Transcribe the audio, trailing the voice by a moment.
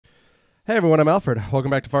Hey everyone, I'm Alfred.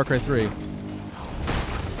 Welcome back to Far Cry 3.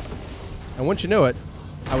 And once you know it,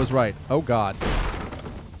 I was right. Oh god.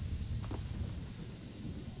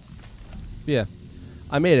 Yeah.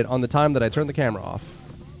 I made it on the time that I turned the camera off.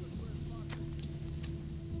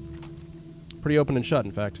 Pretty open and shut,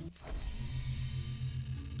 in fact.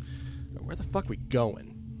 Where the fuck are we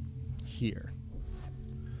going? Here.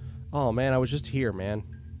 Oh man, I was just here, man.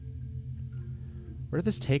 Where did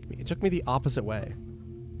this take me? It took me the opposite way.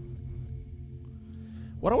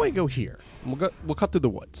 Why don't I go here? We'll cut through the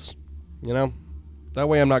woods. You know? That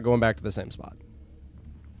way I'm not going back to the same spot.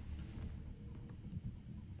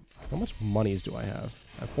 How much monies do I have?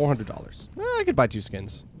 I have $400. I could buy 2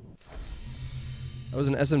 skins. That was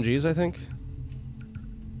an SMGs, I think.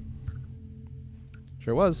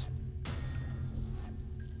 Sure was.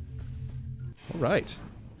 Alright.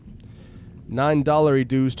 $9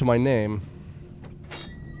 dues to my name.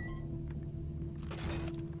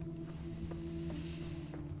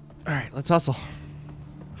 Alright, let's hustle.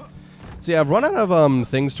 See, I've run out of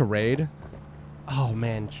things to raid. Oh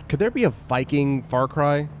man, could there be a Viking Far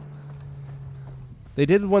Cry? They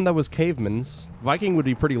did one that was cavemen's. Viking would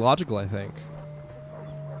be pretty logical, I think.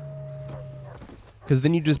 Because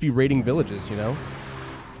then you'd just be raiding villages, you know?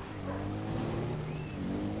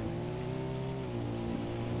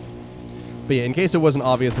 But yeah, in case it wasn't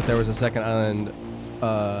obvious that there was a second island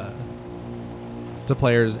to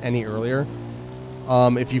players any earlier,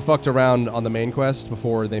 if you fucked around on the main quest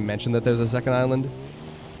before they mentioned that there's a second island,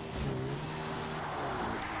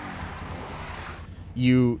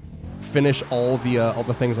 you finish all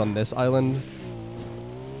the things on this island,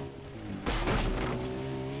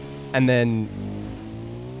 and then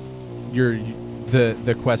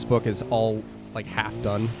the quest book is all like half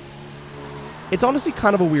done. It's honestly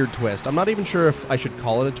kind of a weird twist. I'm not even sure if I should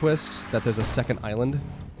call it a twist that there's a second island.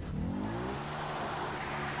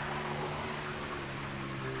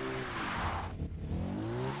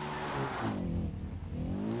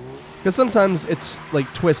 Because sometimes it's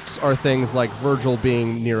like twists are things like Virgil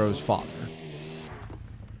being Nero's father.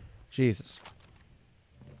 Jesus.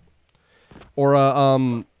 Or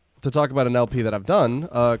to talk about an LP that I've done,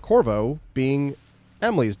 Corvo being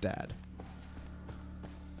Emily's dad.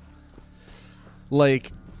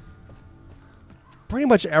 Like, pretty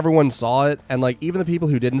much everyone saw it, and like even the people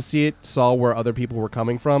who didn't see it saw where other people were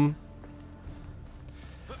coming from.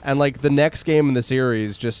 And like the next game in the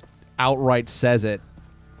series just outright says it.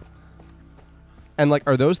 And like,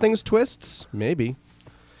 are those things twists? Maybe.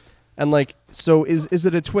 And like, so is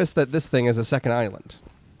it a twist that this thing is a second island?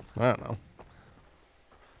 I don't know.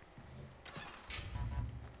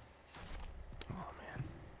 Oh man.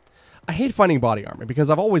 I hate finding body armor because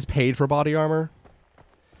I've always paid for body armor.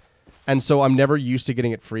 And so I'm never used to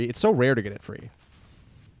getting it free. It's so rare to get it free.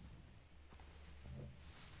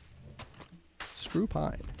 Screw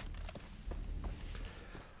pine.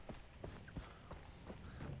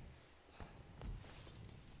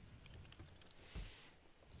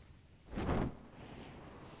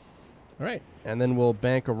 All right, and then we'll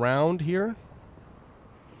bank around here.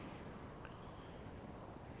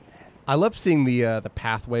 I love seeing the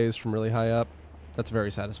pathways from really high up. That's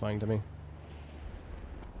very satisfying to me.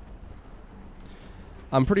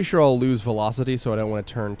 I'm pretty sure I'll lose velocity, so I don't want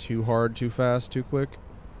to turn too hard, too fast, too quick.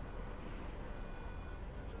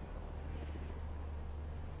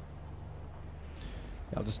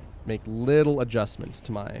 I'll just make little adjustments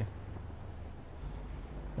to my...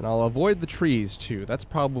 And I'll avoid the trees, too. That's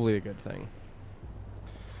probably a good thing.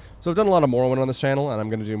 So I've done a lot of Morrowind on this channel, and I'm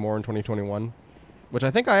going to do more in 2021. Which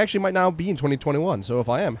I think I actually might now be in 2021. So if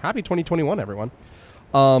I am, happy 2021, everyone.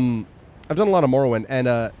 I've done a lot of Morrowind, and...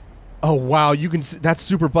 oh, wow, you can see... That's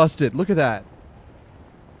super busted. Look at that.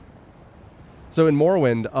 So in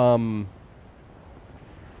Morrowind,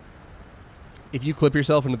 if you clip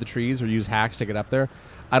yourself into the trees or use hacks to get up there,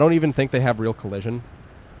 I don't even think they have real collision.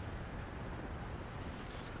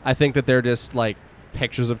 I think that they're just, like,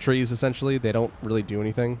 pictures of trees, essentially. They don't really do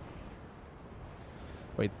anything.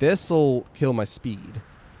 Wait, this'll kill my speed.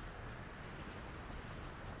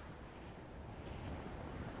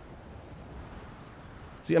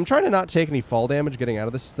 See, I'm trying to not take any fall damage getting out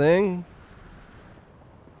of this thing.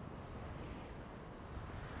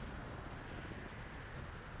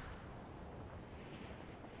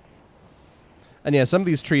 And yeah, some of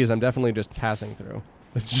these trees I'm definitely just passing through.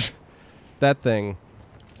 That thing...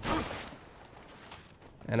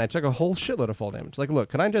 And I took a whole shitload of fall damage. Like, look,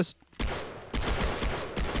 can I just...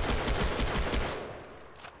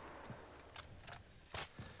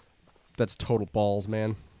 That's total balls,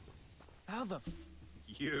 man. How the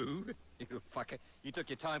you fucker. You took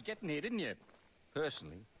your time getting here, didn't you?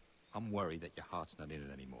 Personally, I'm worried that your heart's not in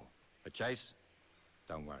it anymore. But Chase,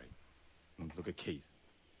 don't worry. Look at Keith.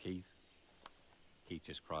 Keith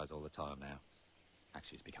just cries all the time now.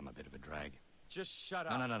 Actually, it's become a bit of a drag. Just shut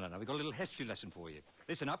up. No. We've got a little history lesson for you.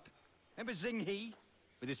 Listen up. Remember Zing He?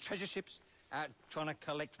 With his treasure ships out trying to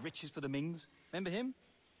collect riches for the Mings? Remember him?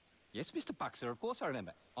 Yes, Mr. Buxer, of course I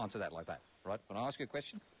remember. Answer that like that, right? When I ask you a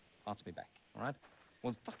question, answer me back, all right?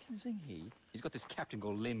 Well, fucking Zing He, he's got this captain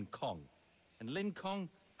called Lin Kong. And Lin Kong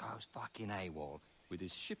goes fucking AWOL with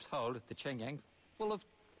his ship's hold at the Chengyang full of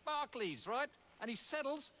Barclays, right? And he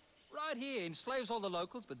settles right here, enslaves all the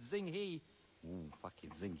locals, but Zing He,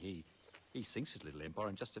 fucking Zing He sinks his little empire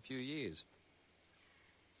in just a few years.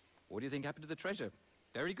 What do you think happened to the treasure?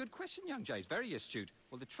 Very good question, young Jays, very astute.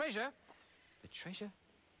 Well, the treasure,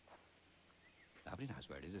 nobody knows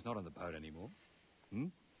where it is. It's not on the boat anymore.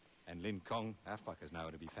 And Lin Kong, our fucker's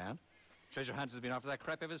nowhere to be found. Treasure hunters have been after that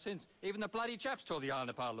crap ever since. Even the bloody chaps tore the island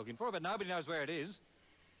apart looking for it, but nobody knows where it is.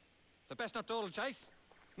 So best not dawdle, Chase.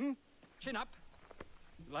 Chin up.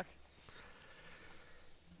 Good luck.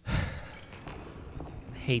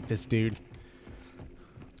 Hate this dude.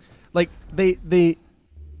 Like, they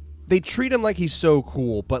treat him like he's so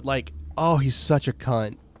cool, but like, oh, he's such a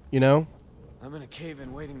cunt, you know? I'm in a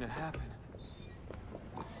cave-in waiting to happen.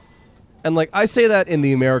 And like, I say that in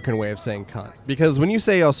the American way of saying cunt, because when you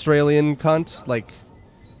say Australian cunt, like,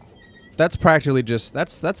 that's practically just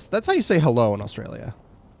that's how you say hello in Australia.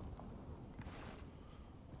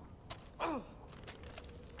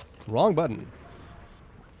 Wrong button.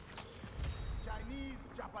 Chinese,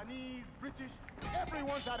 Japanese, British,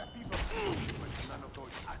 everyone's had a piece of none of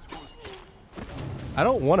those assholes. I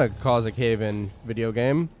don't want to cause a cave-in video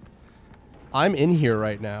game. I'm in here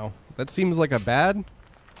right now. That seems like a bad.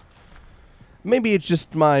 Maybe it's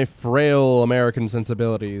just my frail American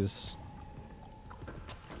sensibilities.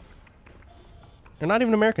 Or not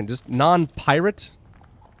even American, just non-pirate.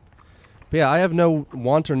 But yeah, I have no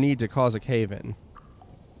want or need to cause a cave-in.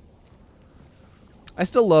 I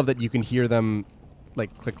still love that you can hear them,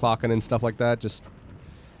 like, click-clocking and stuff like that, just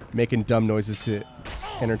making dumb noises to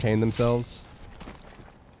entertain themselves.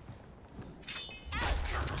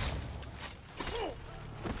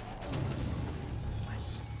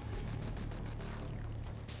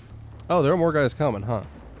 Oh, there are more guys coming, huh?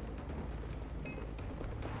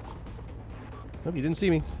 Nope, you didn't see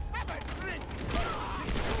me.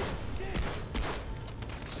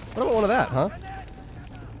 What about one of that, huh?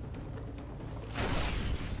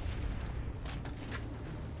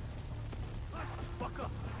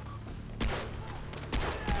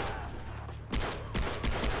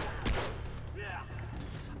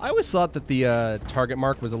 I always thought that the target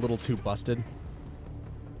mark was a little too busted.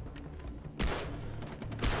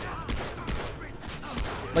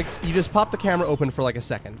 Like, you just pop the camera open for like a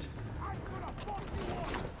second.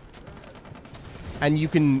 And you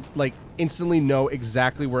can, like, instantly know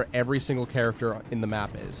exactly where every single character in the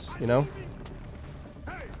map is, you know?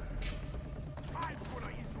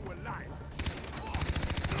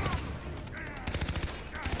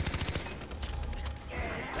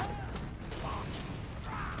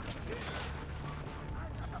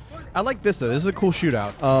 I like this, though. This is a cool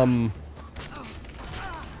shootout.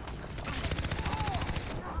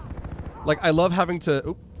 Like, I love having to...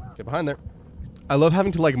 Oop, get behind there. I love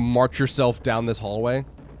having to, like, march yourself down this hallway.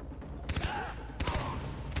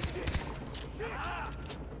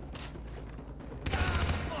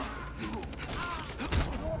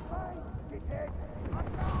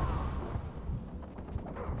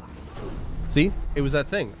 See? It was that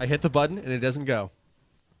thing. I hit the button, and it doesn't go.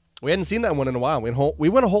 We hadn't seen that one in a while. We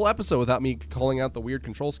went a whole episode without me calling out the weird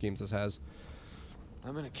control schemes this has.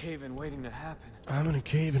 I'm in a cave-in waiting to happen. I'm in a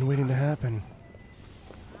cave-in waiting to happen.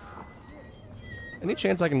 Any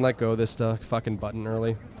chance I can let go of this fucking button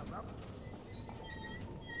early?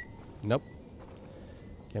 Nope.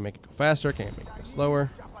 Can't make it go faster. Can't make it go slower.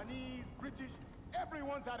 Japanese, British,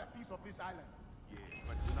 everyone's had a piece of this island.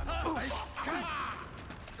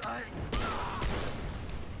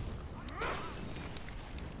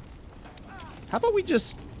 How about we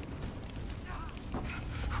just...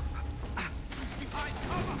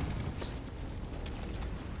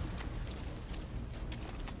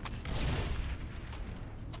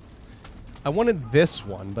 I wanted this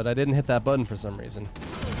one, but I didn't hit that button for some reason.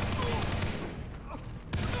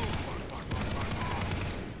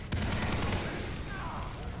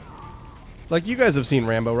 Like, you guys have seen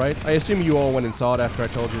Rambo, right? I assume you all went and saw it after I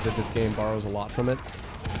told you that this game borrows a lot from it.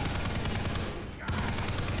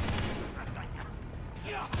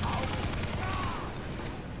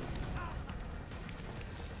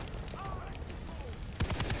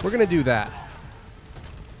 We're gonna do that.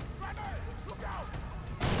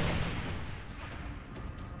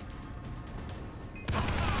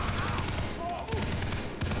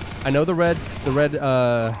 I know the red, what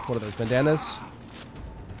are those, bandanas?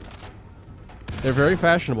 They're very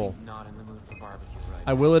fashionable. Not in the mood for barbecue, right?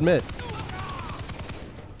 I will admit.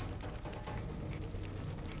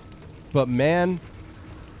 But man,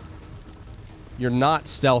 you're not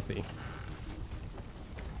stealthy.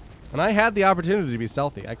 And I had the opportunity to be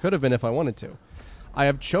stealthy. I could have been if I wanted to. I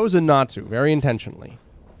have chosen not to, very intentionally.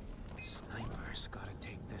 Snipers gotta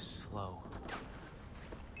take this slow.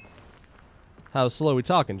 How slow we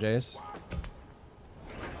talking, Jace?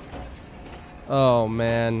 Oh,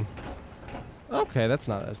 man. Okay, that's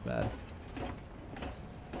not as bad.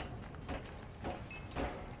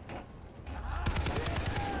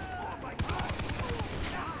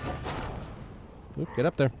 Oop, get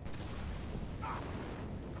up there.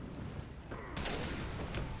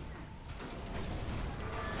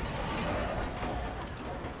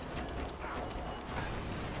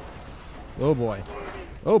 Oh boy.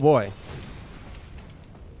 Oh boy.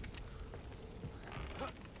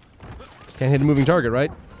 Can't hit a moving target,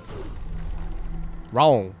 right?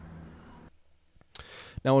 Wrong.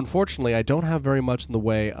 Now, unfortunately, I don't have very much in the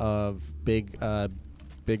way of big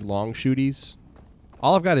long shooties.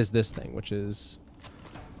 All I've got is this thing, which is...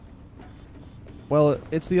 Well,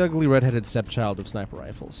 it's the ugly red-headed stepchild of sniper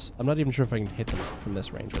rifles. I'm not even sure if I can hit them from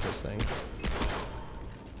this range with this thing.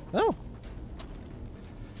 Oh.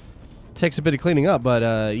 Takes a bit of cleaning up,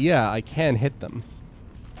 but yeah, I can hit them.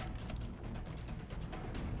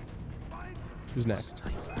 Who's next?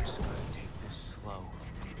 Snipers gotta take this slow.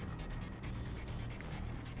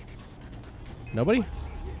 Nobody?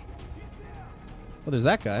 Oh, there's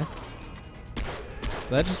that guy.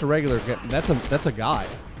 That's just a regular guy. That's a guy.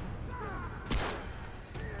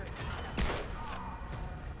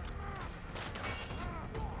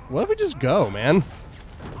 What if we just go, man?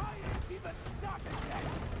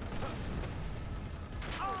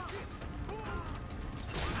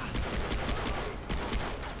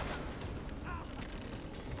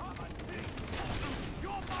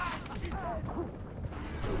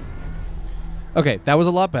 Okay, that was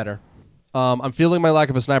a lot better. I'm feeling my lack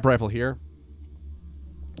of a sniper rifle here.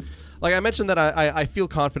 Like I mentioned that I feel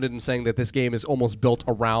confident in saying that this game is almost built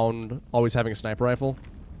around always having a sniper rifle.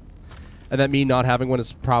 And that me not having one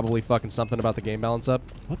is probably fucking something about the game balance up.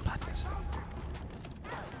 What button is it?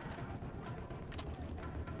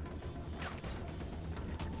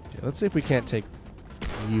 Okay, let's see if we can't take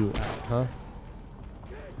you out, huh?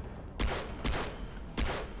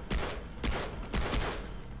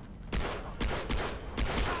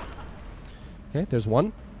 Okay, there's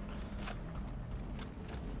one.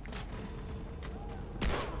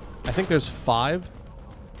 I think there's 5.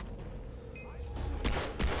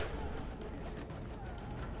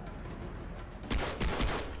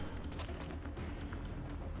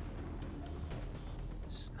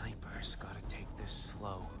 Snipers gotta take this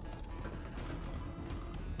slow.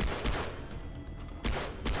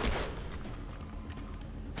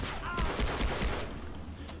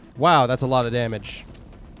 Wow, that's a lot of damage.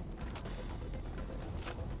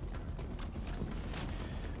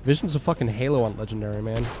 Vision's a fucking Halo on Legendary,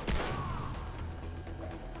 man.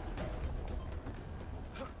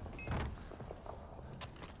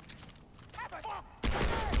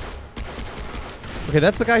 Okay,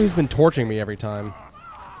 that's the guy who's been torching me every time.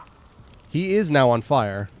 He is now on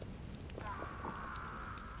fire.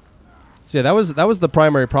 So yeah, that was the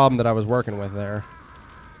primary problem that I was working with there.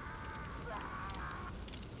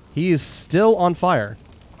 He is still on fire.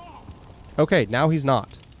 Okay, now he's not.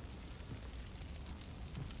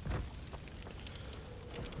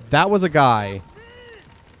 That was a guy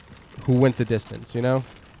who went the distance, you know?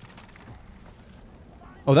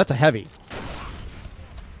 Oh, that's a heavy.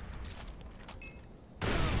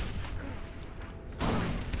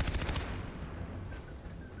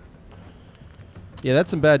 Yeah,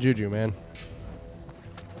 that's some bad juju, man.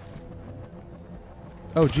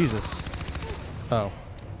 Oh, Jesus. Oh.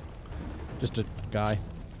 Just a guy.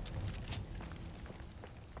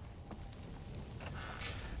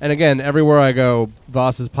 And again, everywhere I go,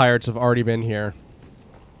 Vaas's pirates have already been here.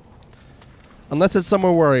 Unless it's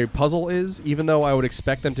somewhere where a puzzle is, even though I would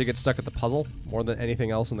expect them to get stuck at the puzzle more than anything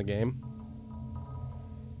else in the game.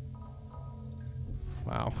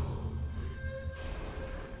 Wow.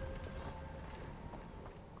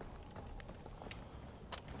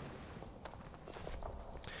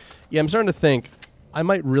 Yeah, I'm starting to think I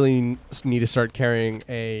might really need to start carrying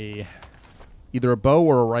either a bow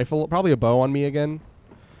or a rifle. Probably a bow on me again.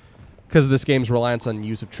 Because of this game's reliance on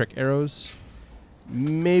use of trick arrows.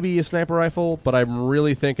 Maybe a sniper rifle, but I'm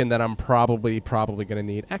really thinking that I'm probably going to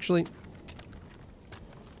need... Actually,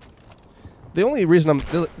 the only reason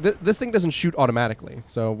this thing doesn't shoot automatically,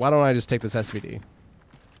 so why don't I just take this SVD?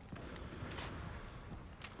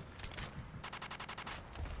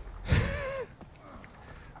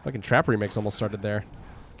 Fucking trap remix almost started there.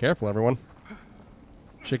 Careful, everyone.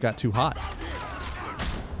 Shit got too hot.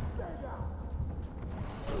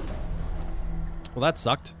 Well, that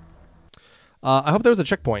sucked. I hope there was a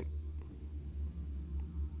checkpoint.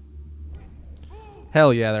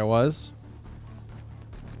 Hell yeah, there was.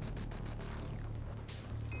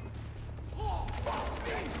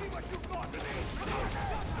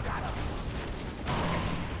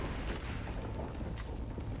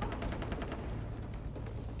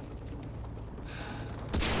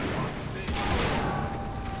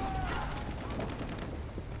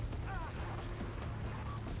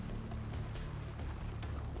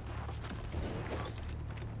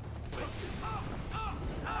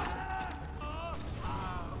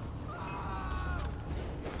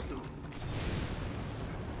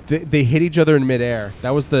 They hit each other in midair. That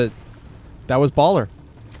was baller.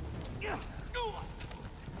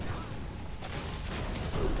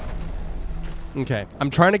 Okay, I'm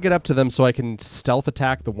trying to get up to them so I can stealth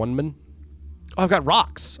attack the one man. Oh, I've got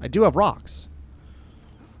rocks. I do have rocks.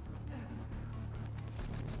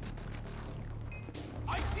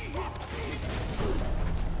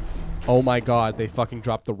 Oh my god, they fucking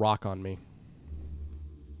dropped the rock on me.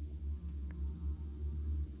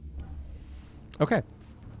 Okay.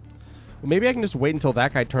 Well, maybe I can just wait until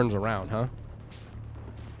that guy turns around, huh?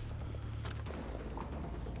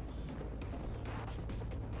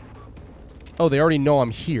 Oh, they already know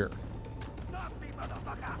I'm here.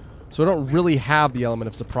 So I don't really have the element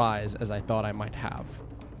of surprise as I thought I might have.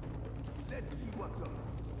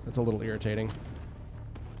 That's a little irritating.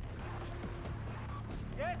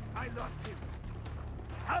 Yes, I lost him.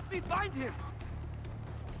 Help me find him.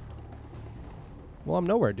 Well, I'm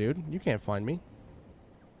nowhere, dude. You can't find me.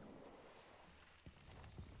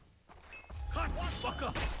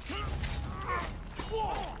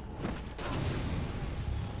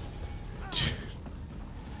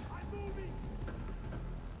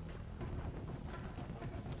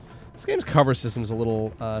 This game's cover system's a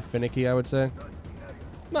little finicky, I would say.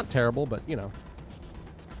 Not terrible, but, you know.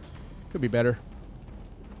 Could be better.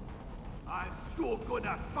 I'm sure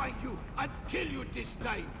gonna find you and kill you this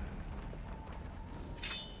time.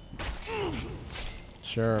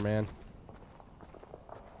 Sure, man.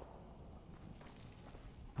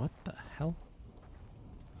 What the hell?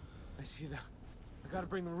 I see that. I gotta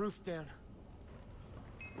bring the roof down.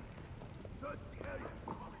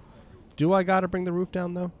 Do I gotta bring the roof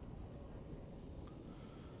down, though?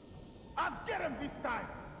 I'll get him this time.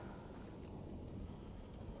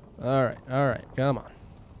 Alright, come on.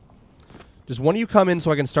 Just one of you come in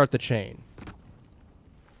so I can start the chain.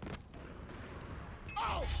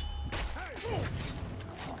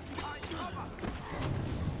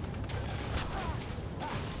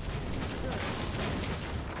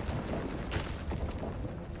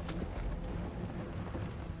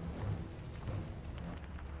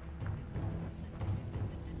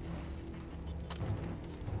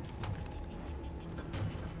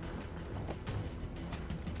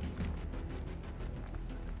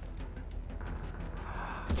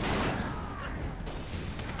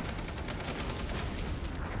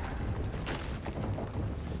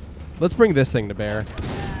 Let's bring this thing to bear.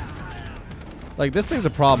 Like, this thing's a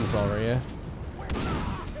problem solver, yeah?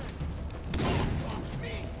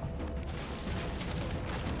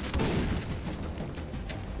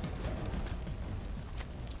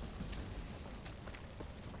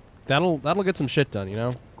 That'll get some shit done, you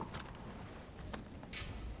know?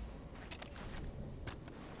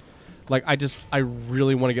 Like, I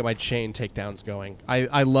really want to get my chain takedowns going.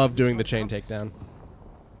 I love doing the chain takedown.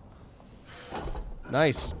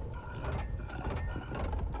 Nice.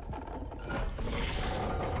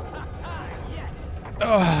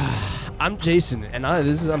 I'm Jason, and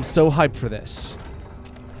I'm so hyped for this.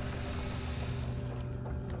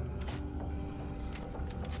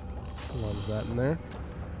 What was that in there?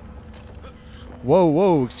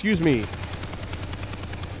 Whoa, excuse me.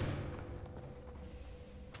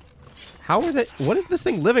 How are they? What is this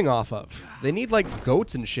thing living off of? They need like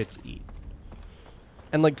goats and shit to eat,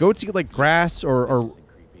 and like goats eat like grass or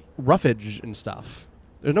roughage and stuff.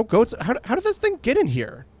 There's no goats. How did this thing get in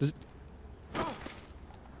here?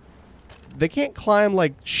 They can't climb,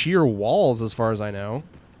 like, sheer walls, as far as I know.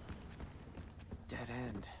 Dead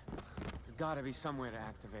end. There's gotta be somewhere to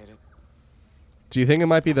activate it. Do you think it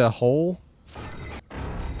might be the hole?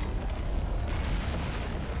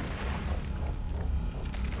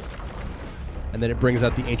 And then it brings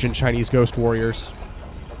out the ancient Chinese ghost warriors.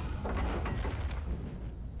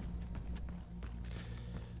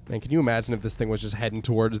 Man, can you imagine if this thing was just heading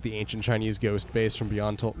towards the ancient Chinese ghost base from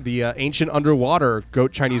Beyond the ancient underwater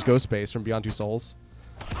Chinese ghost base from Beyond Two Souls?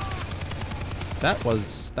 That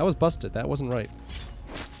was busted. That wasn't right.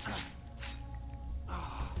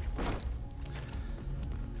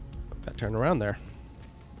 Got turned around there.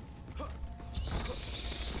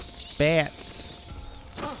 Bats.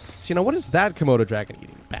 So, you know, what is that Komodo dragon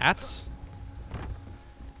eating? Bats?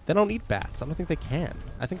 They don't eat bats. I don't think they can.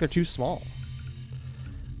 I think they're too small.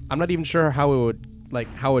 I'm not even sure how it would, like,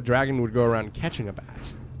 how a dragon would go around catching a bat.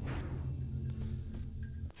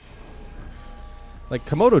 Like,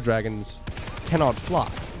 Komodo dragons cannot fly.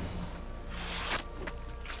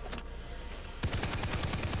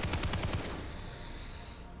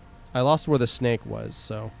 I lost where the snake was,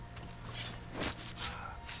 so...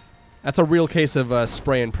 That's a real case of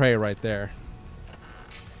spray and pray right there.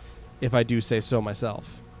 If I do say so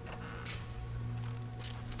myself.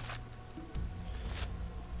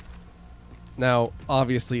 Now,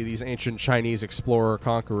 obviously, these ancient Chinese explorer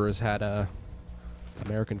conquerors had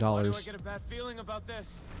American dollars. Why do I get a bad feeling about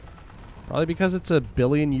this? Probably because it's 1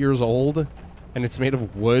 billion years old, and it's made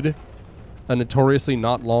of wood, a notoriously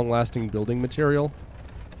not long-lasting building material.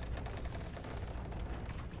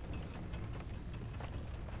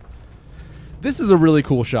 This is a really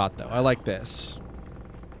cool shot, though. I like this.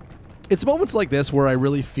 It's moments like this where I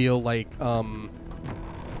really feel like,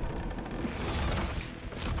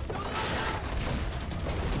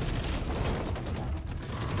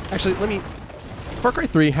 Actually, let me... Far Cry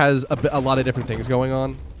 3 has a lot of different things going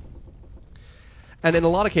on. And in a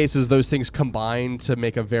lot of cases, those things combine to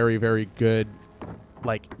make a very, very good,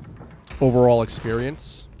 like, overall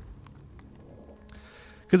experience.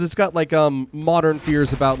 Because it's got, like, modern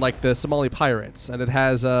fears about, like, the Somali pirates. And it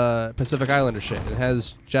has Pacific Islander shit. It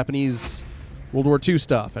has Japanese World War II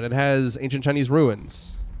stuff. And it has ancient Chinese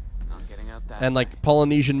ruins. Not getting out that And, way. like,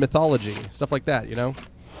 Polynesian mythology. Stuff like that, you know?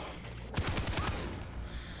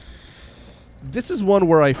 This is one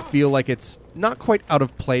where I feel like it's not quite out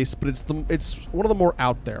of place, but it's one of the more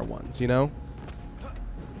out there ones, you know?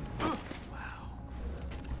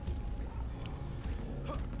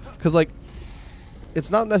 Because, like,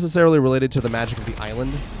 it's not necessarily related to the magic of the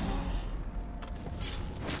island.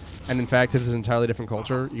 And in fact, it is an entirely different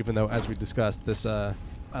culture, even though, as we discussed, this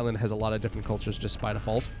island has a lot of different cultures just by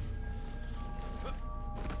default.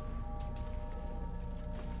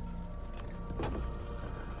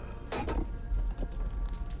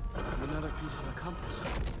 Another piece of the compass.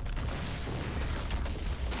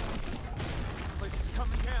 This place is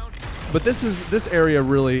coming down. But this area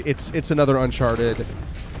really, it's another Uncharted.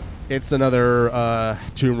 It's another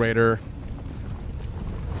Tomb Raider.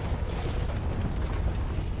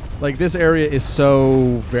 Like, this area is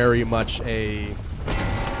so very much a...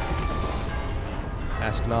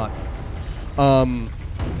 Ask not.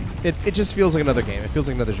 It just feels like another game. It feels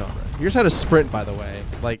like another genre. Here's how to sprint, by the way.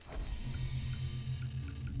 Like...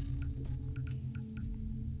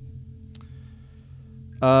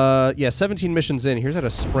 yeah, 17 missions in. Here's how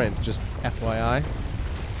to sprint, just FYI.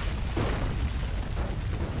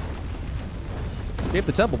 Escape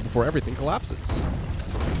the temple before everything collapses.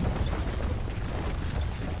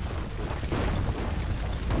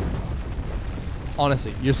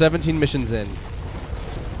 Honestly, you're 17 missions in.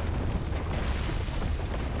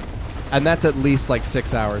 And that's at least like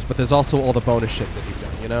 6 hours, but there's also all the bonus shit that you've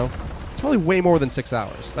done, you know? It's probably way more than 6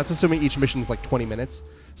 hours. That's assuming each mission is like 20 minutes.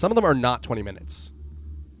 Some of them are not 20 minutes.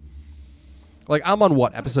 Like, I'm on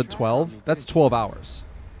what, episode 12? That's 12 hours.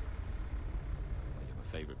 You have a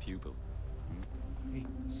favorite pupil. Hey,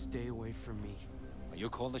 stay away from me. Are you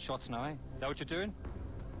calling the shots now, eh? Is that what you're doing?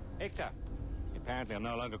 Hector, apparently I'm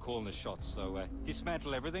no longer calling the shots, so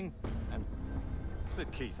dismantle everything and...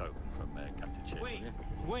 Split Keith open from Captain Chip. Wait,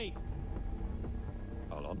 wait.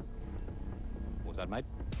 Hold on. What was that, mate?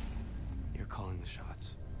 You're calling the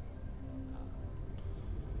shots.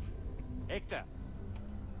 Hector,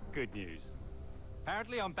 good news.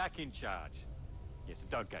 Apparently I'm back in charge. Yes,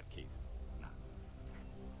 don't get Keith. No.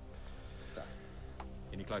 So,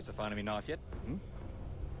 any close to finding me knife yet? Hmm?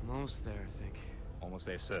 I'm almost there, I think. Almost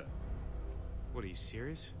there, sir. What, are you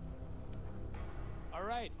serious? All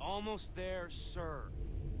right, almost there, sir.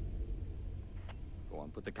 Go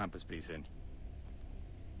on, put the compass piece in.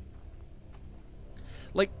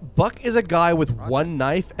 Like, Buck is a guy with one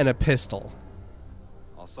knife and a pistol.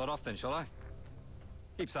 I'll start off then, shall I?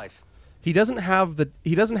 Keep safe. He doesn't have the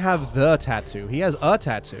tattoo. He has a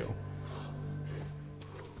tattoo.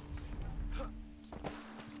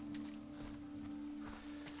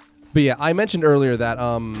 But yeah, I mentioned earlier that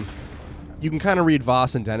you can kind of read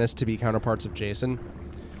Vaas and Dennis to be counterparts of Jason.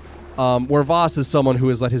 Where Vaas is someone who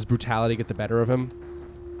has let his brutality get the better of him.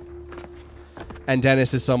 And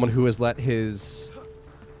Dennis is someone who has let his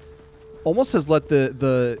almost has let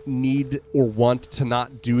the need or want to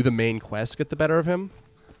not do the main quest get the better of him.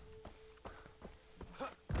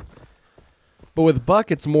 But with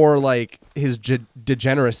Buck, it's more like his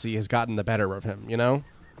degeneracy has gotten the better of him, you know?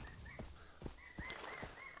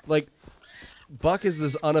 Like, Buck is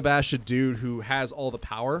this unabashed dude who has all the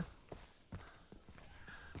power.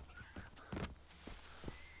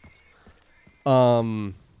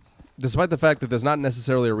 Despite the fact that there's not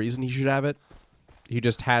necessarily a reason he should have it. He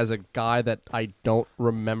just has a guy that I don't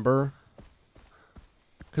remember.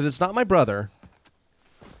 Because it's not my brother.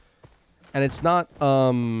 And it's not,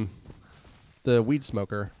 the weed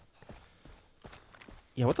smoker.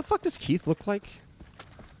 Yeah, what the fuck does Keith look like?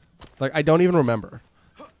 Like, I don't even remember.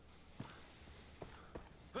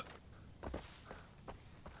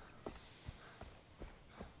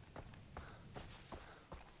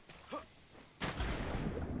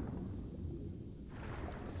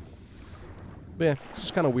 But yeah, it's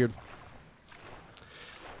just kind of weird.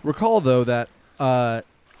 Recall, though, that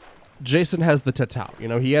Jason has the tattoo. You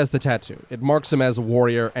know, he has the tattoo. It marks him as a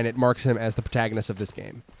warrior, and it marks him as the protagonist of this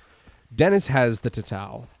game. Dennis has the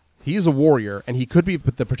tattoo. He's a warrior, and he could be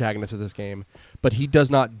the protagonist of this game, but he does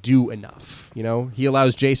not do enough. You know, he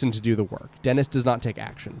allows Jason to do the work. Dennis does not take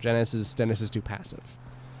action. Dennis is too passive.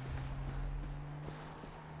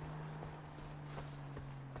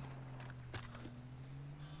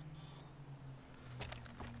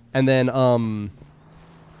 And then,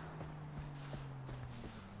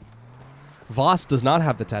 Vaas does not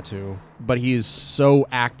have the tattoo, but he is so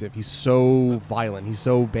active. He's so violent. He's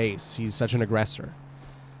so base. He's such an aggressor.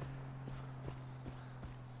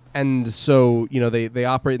 And so, you know, they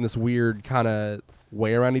operate in this weird kind of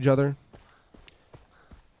way around each other.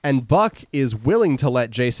 And Buck is willing to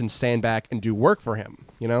let Jason stand back and do work for him,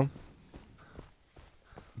 you know?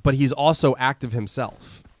 But he's also active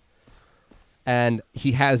himself. And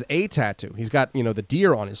he has a tattoo. He's got, you know, the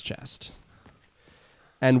deer on his chest.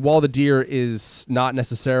 And while the deer is not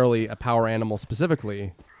necessarily a power animal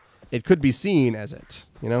specifically, it could be seen as it,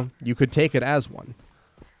 you know? You could take it as one.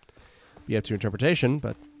 You have to interpretation,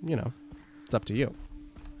 but, you know, it's up to you.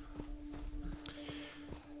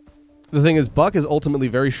 The thing is, Buck is ultimately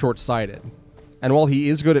very short-sighted. And while he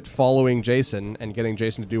is good at following Jason and getting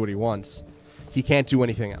Jason to do what he wants, he can't do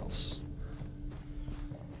anything else.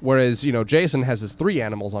 Whereas, you know, Jason has his 3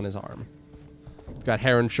 animals on his arm. He's got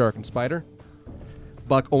heron, shark, and spider.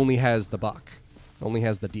 Buck only has the buck. Only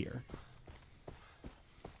has the deer.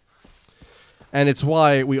 And it's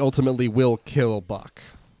why we ultimately will kill Buck.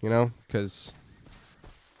 You know? Because,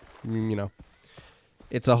 you know,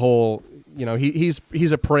 it's a whole, you know, he's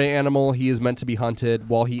a prey animal. He is meant to be hunted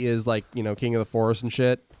while he is, like, you know, king of the forest and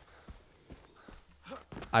shit.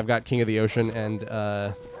 I've got king of the ocean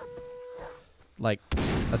and, like,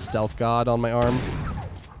 a stealth god on my arm.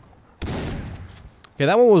 Okay,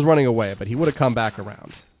 that one was running away, but he would have come back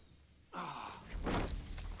around.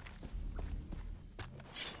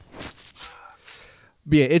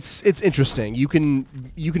 But yeah, it's interesting. You can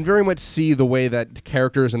very much see the way that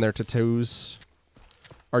characters and their tattoos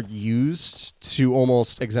are used to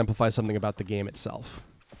almost exemplify something about the game itself.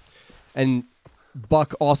 And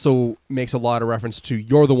Buck also makes a lot of reference to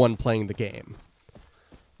you're the one playing the game.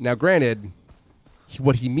 Now, granted,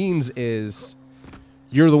 what he means is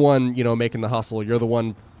you're the one, you know, making the hustle. You're the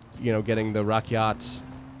one, you know, getting the Rakyat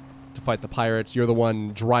to fight the pirates. You're the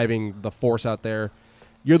one driving the force out there.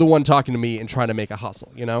 You're the one talking to me and trying to make a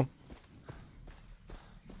hustle, you know?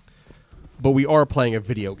 But we are playing a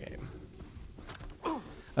video game.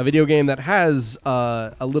 A video game that has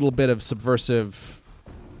a little bit of subversive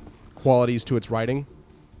qualities to its writing.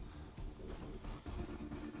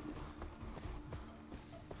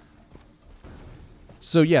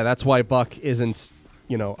 So yeah, that's why Buck isn't,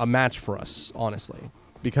 you know, a match for us, honestly.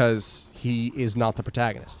 Because he is not the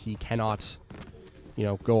protagonist. He cannot, you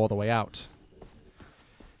know, go all the way out.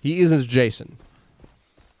 He isn't Jason.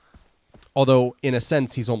 Although, in a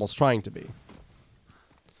sense, he's almost trying to be.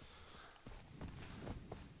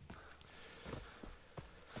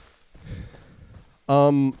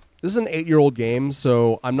 This is an 8-year-old game,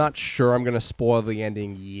 so I'm not sure I'm going to spoil the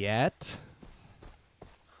ending yet.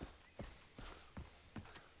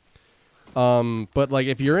 But, like,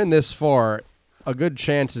 if you're in this far, a good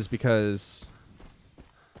chance is because,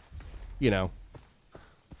 you know,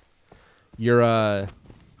 you're,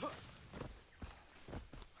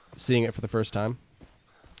 seeing it for the first time.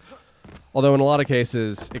 Although in a lot of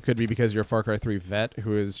cases, it could be because you're a Far Cry 3 vet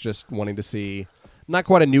who is just wanting to see, not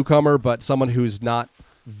quite a newcomer, but someone who's not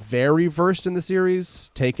very versed in the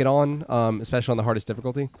series take it on, especially on the hardest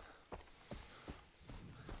difficulty.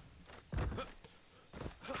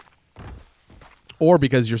 or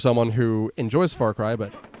because you're someone who enjoys Far Cry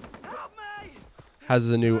but has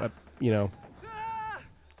a new, you know,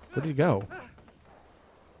 where did he go?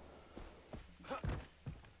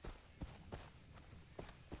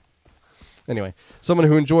 Anyway, someone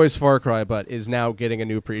who enjoys Far Cry but is now getting a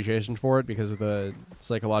new appreciation for it because of the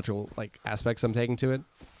psychological like aspects I'm taking to it.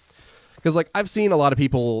 Because like I've seen a lot of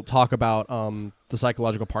people talk about the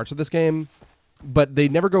psychological parts of this game, but they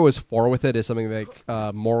never go as far with it as something like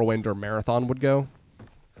Morrowind or Marathon would go.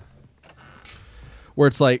 Where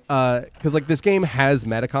it's like, because like this game has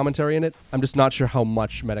meta commentary in it. I'm just not sure how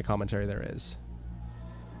much meta commentary there is.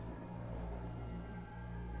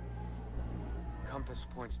 Compass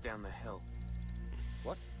points down the hill.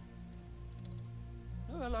 What?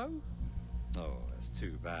 Oh, hello. Oh, that's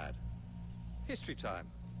too bad. History time.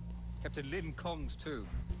 Captain Lin Kong's tomb.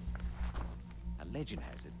 A legend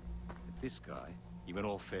has it that this guy, he went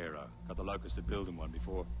all pharaoh, got the locusts to build him one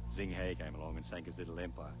before Zing He came along and sank his little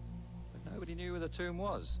empire. But nobody knew where the tomb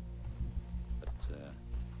was. But,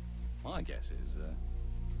 my guess is,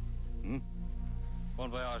 Bon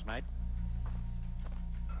voyage, mate.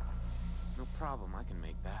 No problem, I can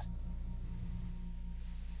make that.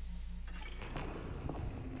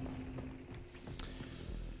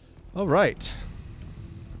 All right.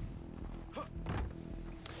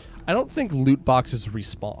 I don't think loot boxes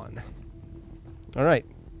respawn. All right.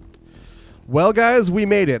 Well, guys, we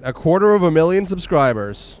made it. 250,000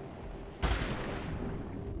 subscribers.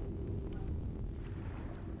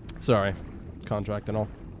 Sorry. Contract and all.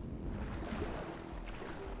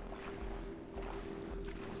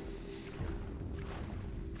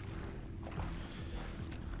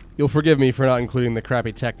 You'll forgive me for not including the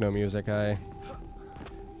crappy techno music. I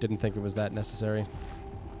didn't think it was that necessary.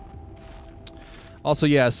 Also,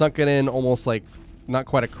 yeah, sunken in almost like, not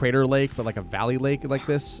quite a crater lake, but like a valley lake like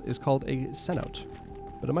this is called a cenote.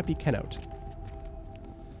 But it might be kenote.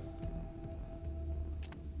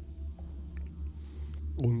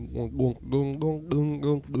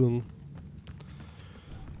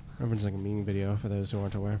 Everyone's like a meme video for those who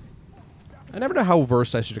aren't aware. I never know how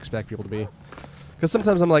versed I should expect people to be. Because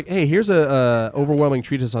sometimes I'm like, hey, here's a overwhelming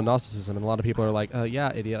treatise on Gnosticism, and a lot of people are like,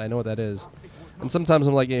 yeah, idiot, I know what that is. And sometimes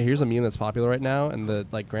I'm like, yeah, here's a meme that's popular right now, and the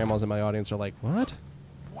like grandmas in my audience are like, what?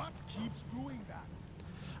 What keeps doing that?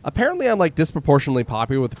 Apparently I'm like disproportionately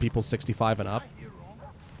popular with the people 65 and up.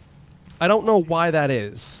 I don't know why that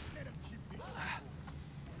is.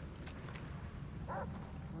 What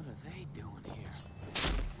are they doing here?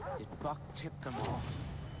 Did Buck tip them off?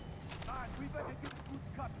 Man, we better get a good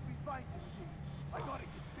cut if we find this thing. I gotta get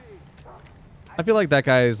paid. I feel like that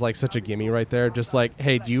guy is like such a gimme right there. Just like,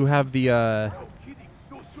 hey, do you have the, No kidding.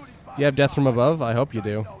 No shooting back. do you have Death from Above? I hope you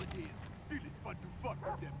do. Nowadays, still it's fun to fuck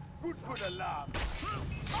with them. Good for the lab.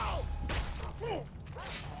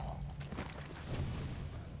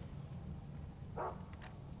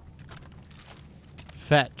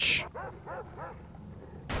 Fetch.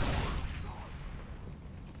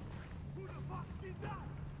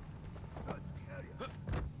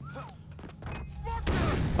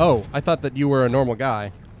 Oh, I thought that you were a normal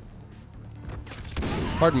guy.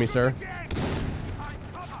 Pardon me, sir.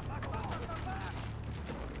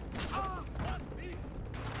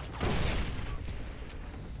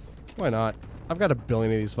 Why not? I've got a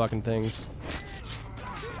billion of these fucking things.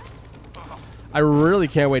 I really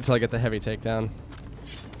can't wait till I get the heavy takedown.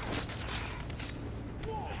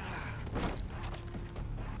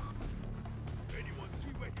 Anyone see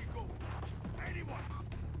where he goes? Anyone?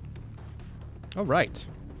 All right.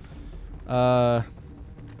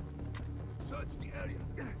 Search the area.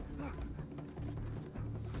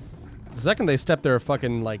 The second they step their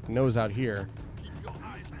fucking like nose out here. Keep your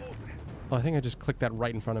eyes open. Oh, I think I just clicked that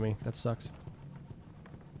right in front of me. That sucks.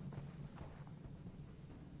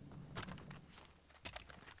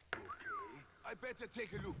 I better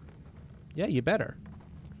take a look. Yeah, you better.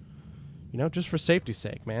 You know, just for safety's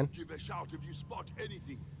sake, man. Give a shout if you spot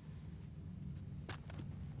anything.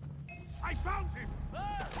 I found him.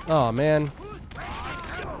 Oh, man.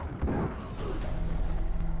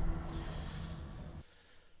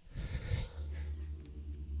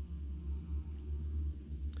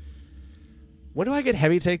 When do I get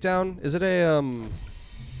heavy takedown? Is it a,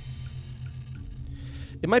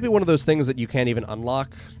 It might be one of those things that you can't even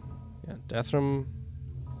unlock. Yeah, death from...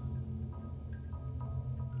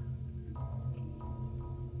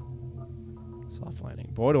 Soft landing.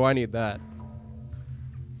 Boy, do I need that.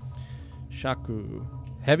 Shaku.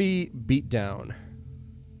 Heavy beatdown.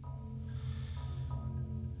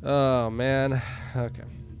 Oh, man. Okay.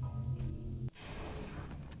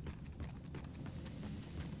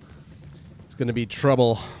 It's gonna be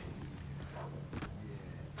trouble.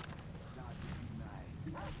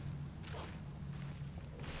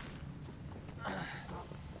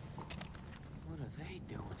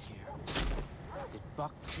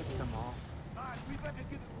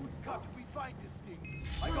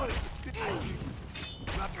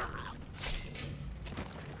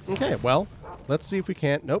 Okay, well, let's see if we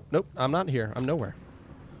can't. Nope, nope, I'm not here. I'm nowhere.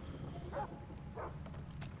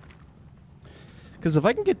 Because if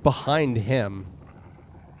I can get behind him...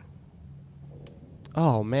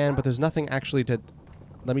 Oh, man, but there's nothing actually to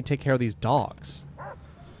let me take care of these dogs.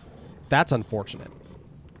 That's unfortunate.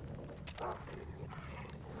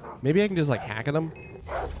 Maybe I can just, like, hack at them?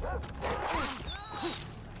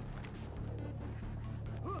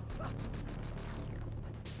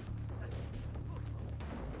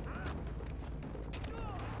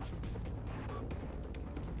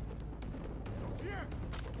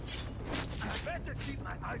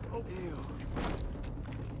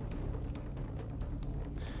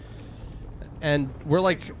 And we're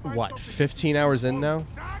like, what, 15 hours in now?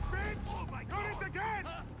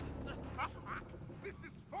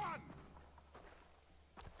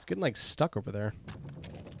 It's getting like stuck over there.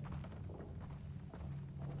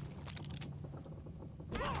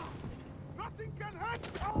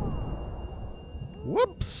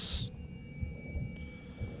 Whoops.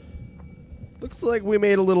 Looks like we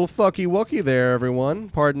made a little fucky wucky there, everyone.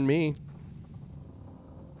 Pardon me.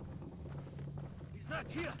 He's not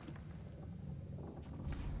here.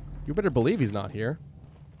 You better believe he's not here.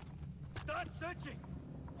 Start searching.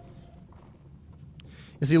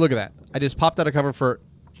 You see, look at that. I just popped out of cover for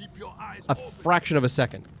Keep your eyes a open. fraction of a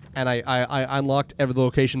second, and I unlocked every the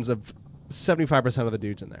locations of 75% of the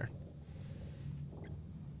dudes in there.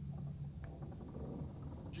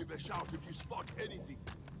 Give a shout if you spot anything.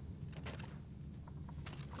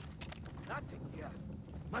 Nothing here.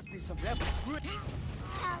 Must be some rebels.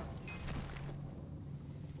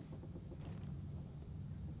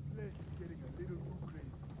 Place is getting a little too crazy,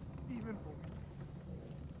 even for me.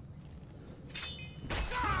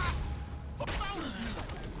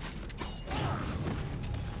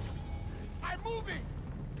 I'm moving.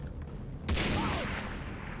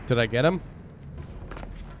 Did I get him?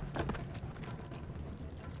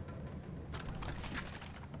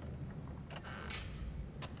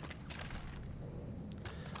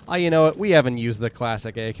 You know what? We haven't used the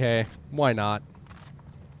classic AK. Why not?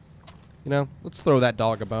 You know, let's throw that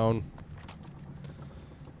dog a bone.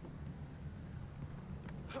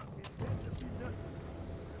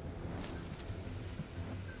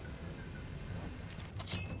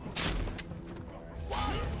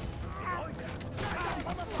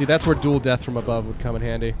 See, that's where dual death from above would come in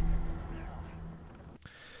handy.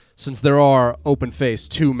 Since there are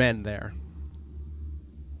open-faced 2 men there.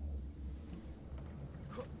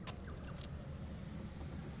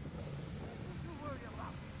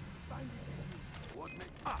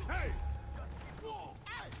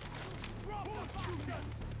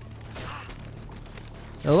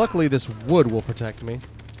 Now, luckily, this wood will protect me.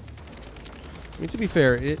 I mean, to be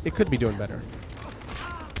fair, it could be doing better.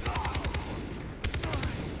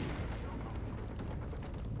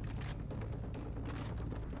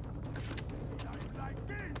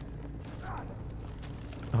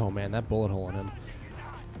 Oh, man, that bullet hole on him.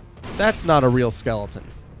 That's not a real skeleton.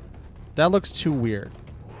 That looks too weird.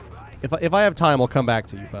 If I have time, I'll come back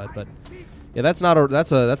to you, bud. But yeah, that's not a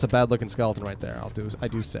that's a bad looking skeleton right there. I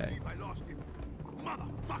do say. I lost him.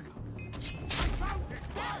 Motherfucker.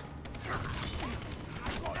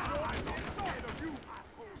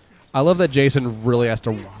 I love that Jason really has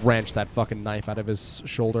to wrench that fucking knife out of his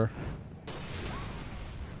shoulder.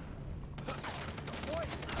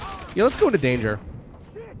 Yeah, let's go into danger.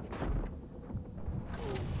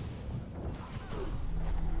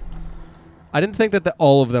 I didn't think that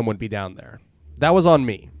all of them would be down there. That was on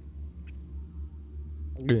me.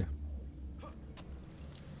 Yeah.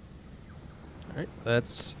 All right,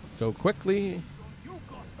 let's go quickly.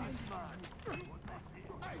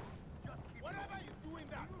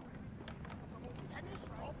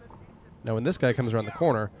 Now, when this guy comes around the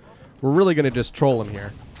corner, we're really going to just troll him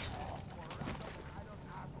here.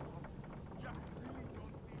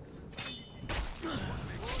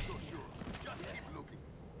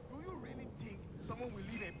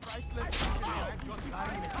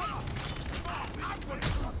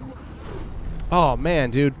 Oh,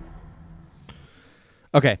 man, dude.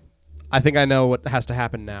 Okay. I think I know what has to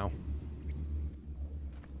happen now.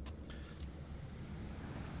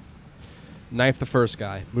 Knife the first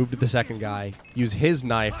guy. Move to the second guy. Use his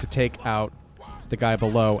knife to take out the guy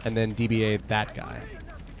below, and then DBA that guy.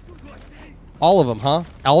 All of them, huh?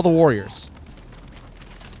 All the warriors.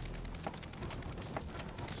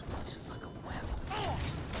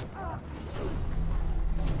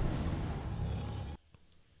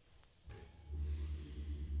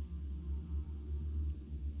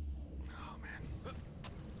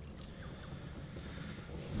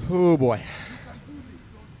 Oh, boy.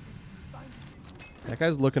 That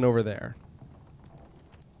guy's looking over there.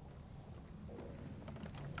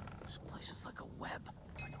 This place is like a web.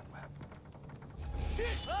 It's like a web. Shit!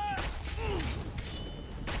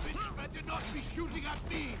 Bitch, better not be shooting at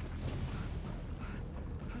me!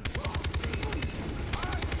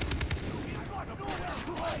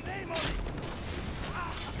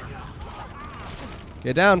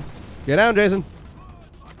 Get down. Get down, Jason.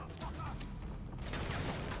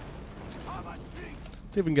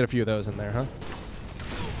 See if we can get a few of those in there, huh?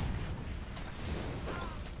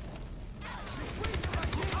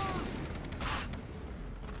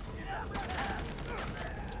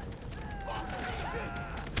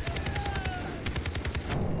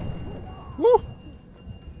 Woo!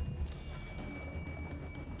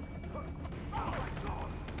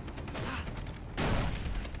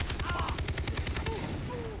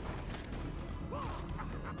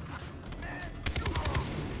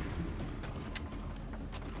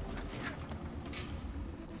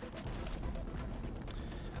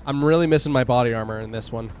 I'm really missing my body armor in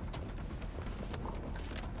this one.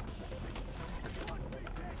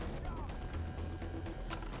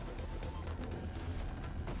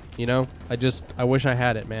 You know, I wish I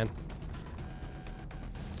had it, man.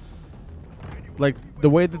 Like, the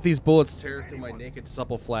way that these bullets tear through my naked,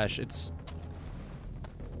 supple flesh,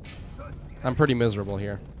 I'm pretty miserable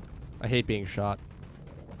here. I hate being shot.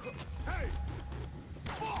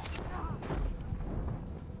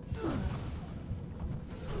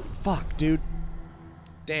 Fuck, dude.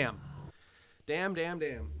 Damn. Damn.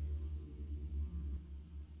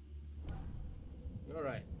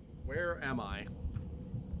 Alright. Where am I?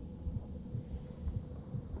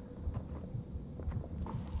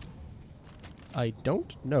 I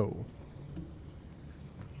don't know.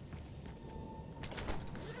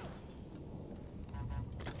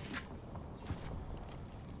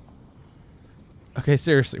 Okay,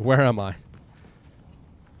 seriously, where am I?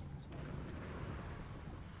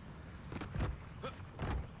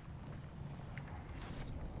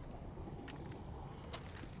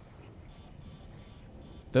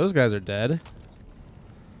 Those guys are dead.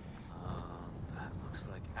 That looks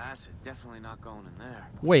like acid. Definitely not going in there.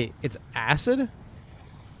 Wait, it's acid?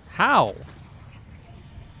 How?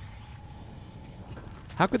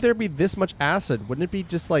 How could there be this much acid? Wouldn't it be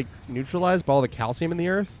just, like, neutralized by all the calcium in the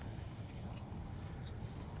earth?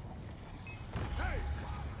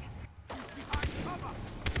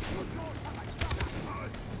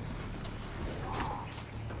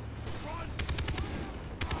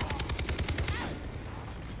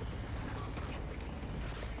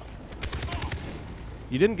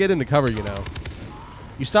 You didn't get into cover, you know.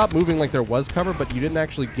 You stopped moving like there was cover, but you didn't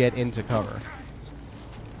actually get into cover.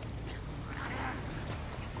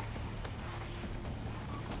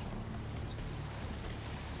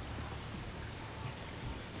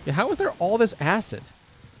 Yeah, how is there all this acid?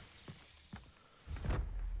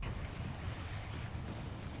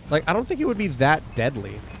 Like, I don't think it would be that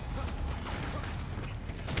deadly.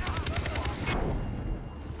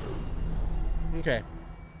 Okay.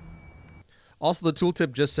 Also, the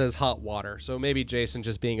tooltip just says hot water, so maybe Jason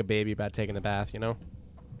just being a baby about taking a bath, you know?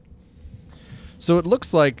 So it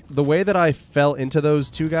looks like the way that I fell into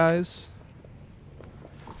those two guys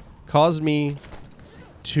caused me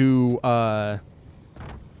to,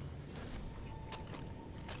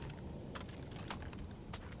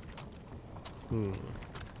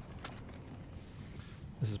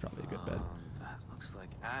 This is probably a good bed. That looks like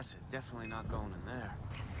acid. Definitely not going in there.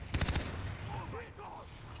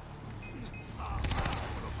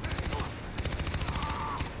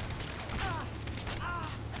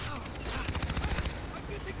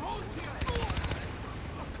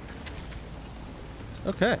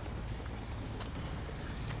 Okay.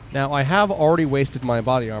 Now, I have already wasted my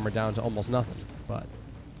body armor down to almost nothing, but...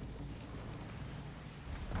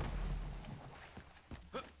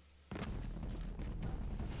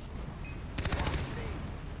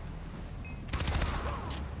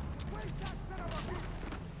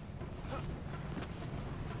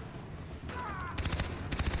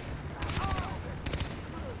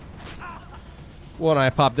 Well, and I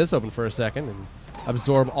pop this open for a second and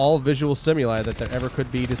absorb all visual stimuli that there ever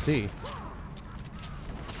could be to see.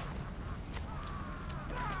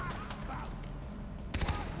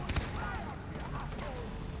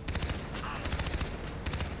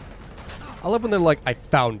 I love when they're like, I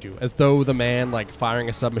found you, as though the man, like, firing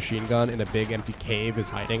a submachine gun in a big empty cave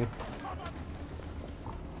is hiding.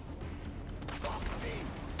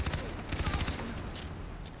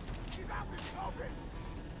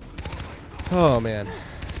 Oh, man.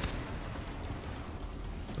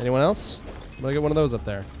 Anyone else? I'm gonna get one of those up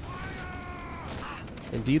there.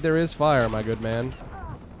 Indeed there is fire, my good man.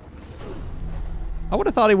 I would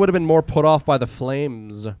have thought he would have been more put off by the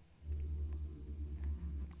flames.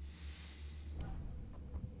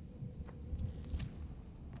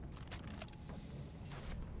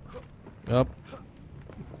 Up.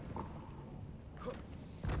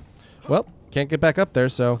 Well, can't get back up there,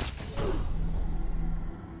 so...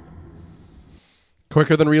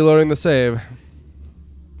 Quicker than reloading the save.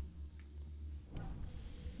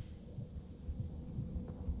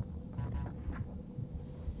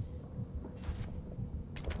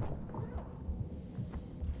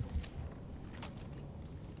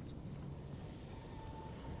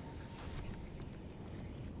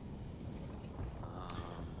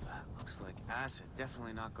 That looks like acid.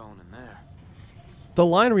 Definitely not going in there. The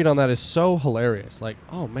line read on that is so hilarious. Like,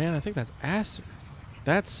 oh man, I think that's acid.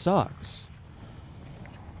 That sucks.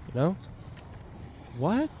 You know?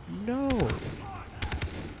 What? No.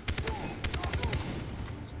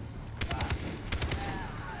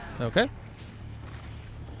 Okay.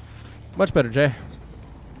 Much better, Jay.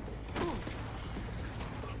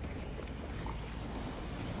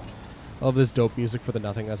 Love this dope music for the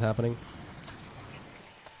nothing that's happening.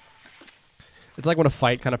 It's like when a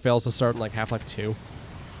fight kind of fails to start in like Half-Life 2.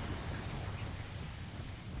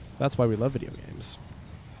 That's why we love video games.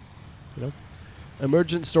 You know?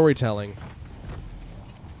 Emergent storytelling.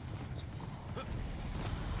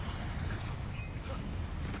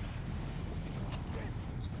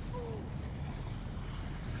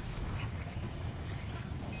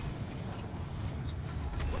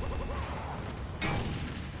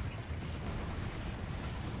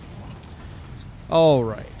 All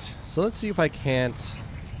right. So let's see if I can't...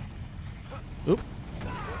 Oop.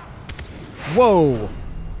 Whoa.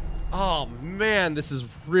 Oh, man. This is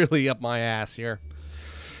really up my ass here.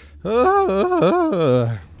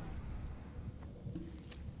 Why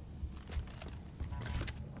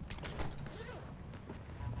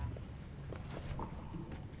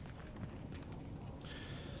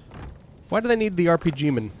do they need the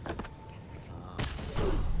RPG-man?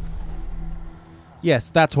 Yes,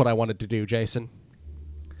 that's what I wanted to do, Jason.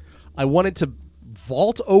 I wanted to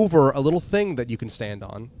vault over a little thing that you can stand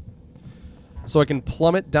on so I can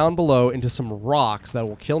plummet down below into some rocks that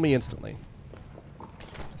will kill me instantly.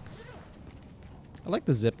 I like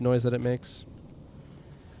the zip noise that it makes.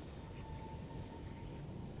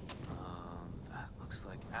 That looks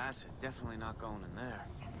like acid. Definitely not going in there.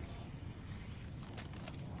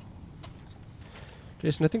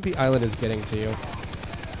 Jason, I think the island is getting to you.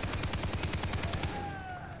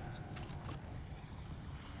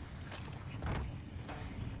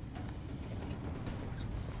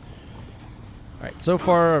 Alright, so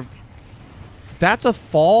far... That's a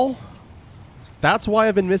fall? That's why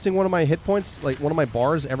I've been missing one of my hit points, like one of my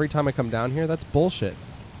bars every time I come down here? That's bullshit.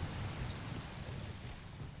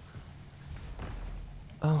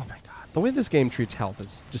 Oh my god. The way this game treats health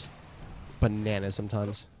is just bananas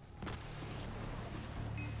sometimes.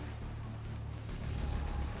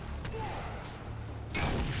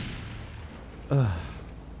 Ugh.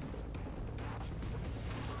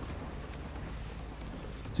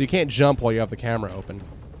 So you can't jump while you have the camera open.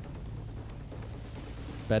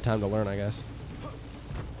 Bad time to learn, I guess.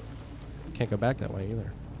 Can't go back that way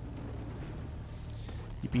either.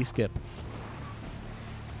 Yippee skip.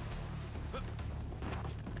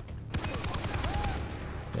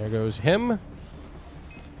 There goes him.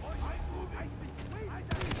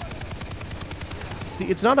 See,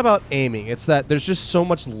 it's not about aiming. It's that there's just so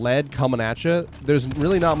much lead coming at you. There's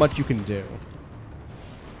really not much you can do.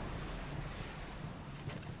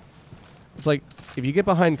 It's like, if you get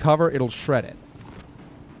behind cover, it'll shred it.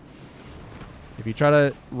 If you try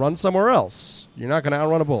to run somewhere else, you're not going to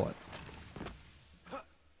outrun a bullet.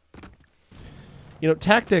 You know,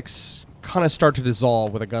 tactics kind of start to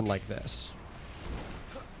dissolve with a gun like this.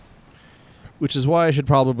 Which is why I should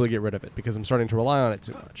probably get rid of it, because I'm starting to rely on it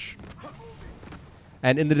too much.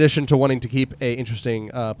 And in addition to wanting to keep a interesting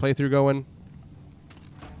playthrough going...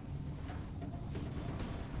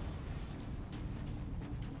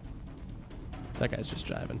 That guy's just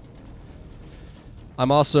jiving.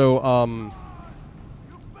 I'm also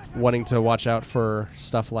wanting to watch out for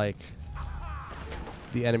stuff like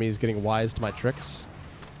the enemies getting wise to my tricks.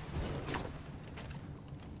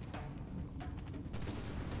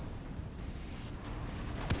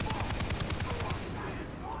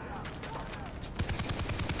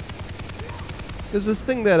 There's this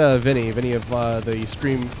thing that Vinny of the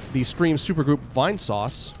Stream Supergroup Vine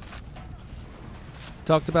Sauce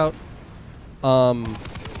talked about.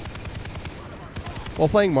 While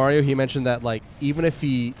playing Mario, he mentioned that, like, even if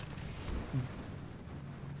he...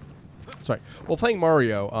 Sorry, sorry. While playing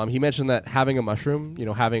Mario, he mentioned that having a mushroom, you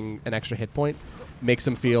know, having an extra hit point, makes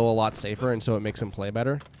him feel a lot safer, and so it makes him play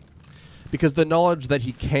better. Because the knowledge that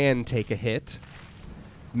he can take a hit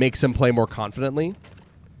makes him play more confidently.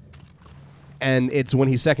 And it's when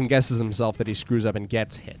he second guesses himself that he screws up and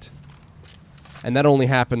gets hit. And that only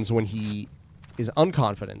happens when he is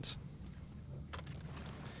unconfident.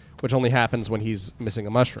 Which only happens when he's missing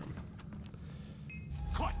a mushroom.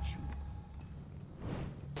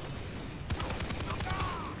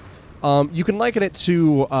 You can liken it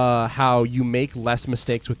to how you make less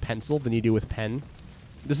mistakes with pencil than you do with pen.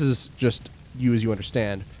 This is just you as you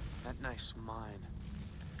understand. That knife's mine.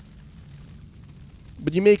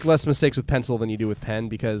 But you make less mistakes with pencil than you do with pen,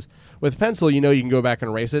 because with pencil, you know you can go back and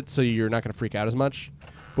erase it, so you're not going to freak out as much.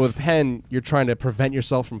 But with pen, you're trying to prevent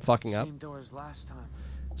yourself from fucking up. Same door as last time.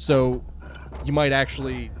 So you might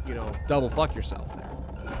actually, you know, double fuck yourself there.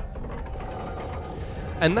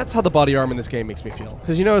 And that's how the body armor in this game makes me feel.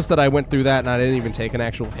 Because you notice that I went through that and I didn't even take an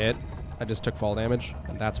actual hit. I just took fall damage,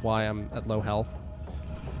 and that's why I'm at low health.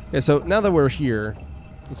 Okay, so now that we're here,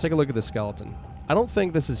 let's take a look at the skeleton. I don't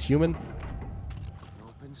think this is human.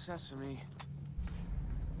 Open sesame.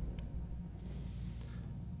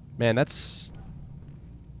 Man, that's...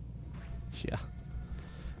 yeah.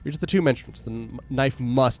 Here's the tomb entrance. The knife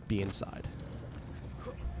must be inside.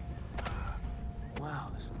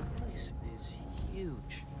 Wow, this place is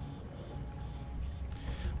huge.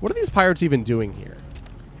 What are these pirates even doing here?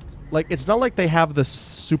 Like, it's not like they have the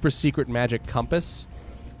super secret magic compass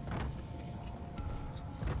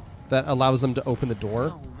that allows them to open the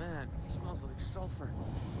door. Oh man, it smells like sulfur.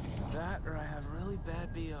 That or I have really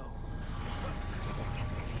bad BO.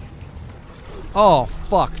 Oh,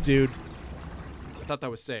 fuck, dude. I thought that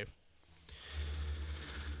was safe.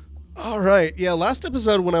 Alright, yeah, last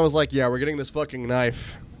episode when I was like, yeah, we're getting this fucking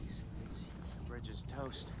knife, Bridge is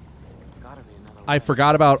toast. Gotta be another I way.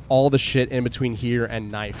 forgot about all the shit in between here and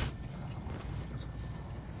knife.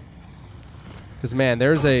 Because, man,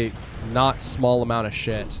 there's a not small amount of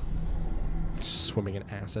shit. Swimming in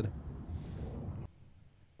acid.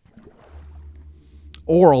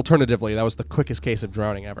 Or, alternatively, that was the quickest case of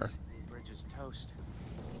drowning ever. Bridge is toast.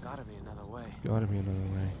 Gotta be another way. Gotta be another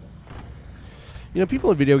way. You know,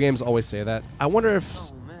 people in video games always say that. I wonder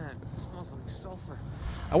if... Oh man, it smells like sulfur.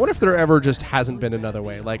 I wonder if there ever just hasn't been another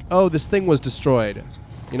way. Like, oh, this thing was destroyed.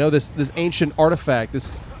 You know, this ancient artifact,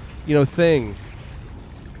 this, you know, thing.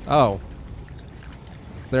 Oh.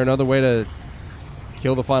 Is there another way to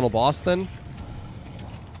kill the final boss then?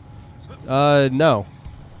 No.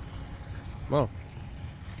 Oh.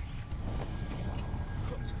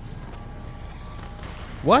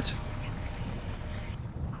 What?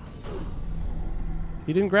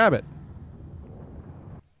 He didn't grab it.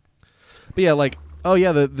 But yeah, like, oh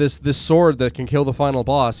yeah, this sword that can kill the final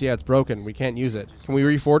boss, yeah, it's broken. We can't use it. Can we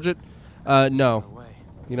reforge it? No.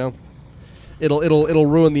 You know, it'll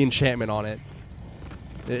ruin the enchantment on it.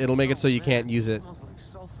 It'll make it so you can't use it. Smells like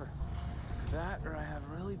sulfur. That or I have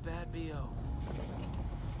really bad BO.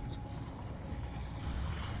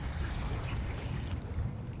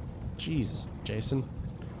 Jesus, Jason.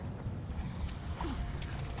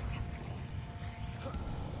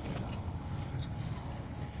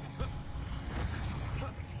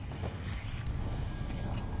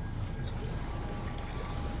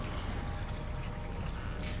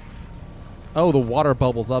 Oh, the water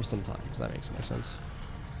bubbles up sometimes. That makes more sense.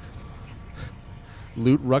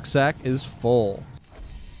 Loot rucksack is full.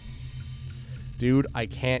 Dude, I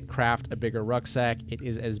can't craft a bigger rucksack. It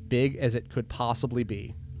is as big as it could possibly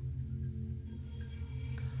be.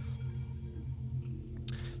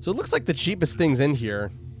 So it looks like the cheapest things in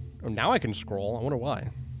here... Oh, now I can scroll. I wonder why.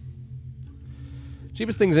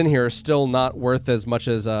 Cheapest things in here are still not worth as much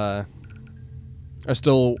as... Are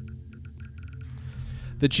still...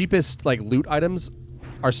 The cheapest, like, loot items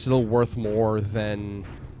are still worth more than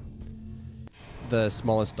the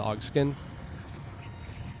smallest dog skin.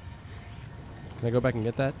 Can I go back and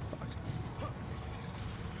get that? Fuck.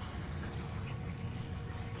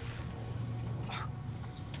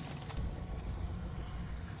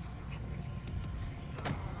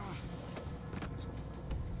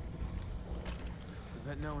 I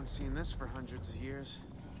bet no one's seen this for hundreds of years.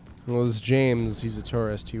 Well, this is James. He's a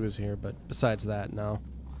tourist. He was here, but besides that, no.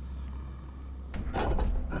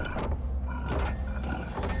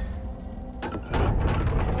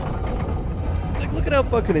 Like, look at how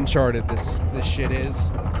fucking Uncharted this shit is.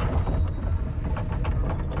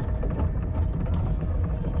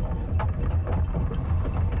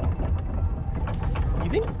 You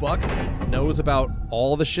think Buck knows about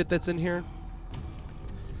all the shit that's in here?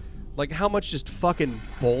 Like, how much just fucking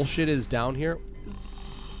bullshit is down here?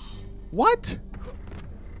 What?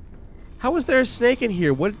 How is there a snake in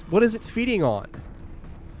here? What is it feeding on?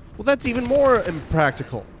 Well, that's even more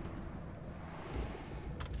impractical.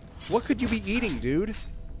 What could you be eating, dude?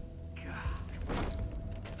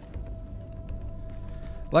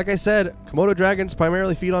 Like I said, Komodo dragons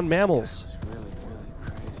primarily feed on mammals.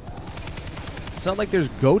 It's not like there's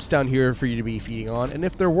goats down here for you to be feeding on, and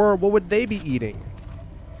if there were, what would they be eating?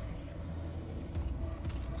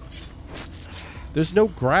 There's no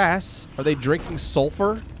grass. Are they drinking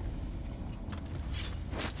sulfur?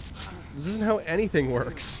 This isn't how anything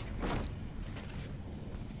works.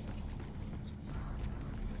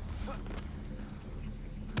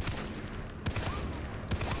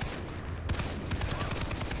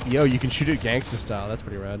 Yo, you can shoot it gangsta style. That's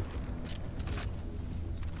pretty rad.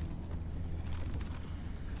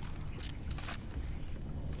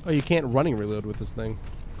 Oh, you can't running reload with this thing.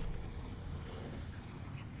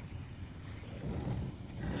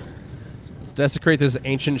 Let's desecrate this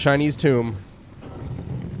ancient Chinese tomb.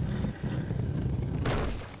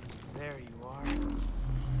 There you are.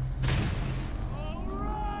 All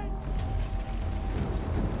right.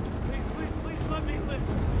 Please let me live.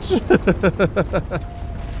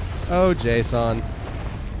 Oh, Jason.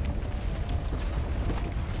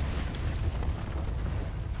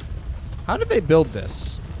 How did they build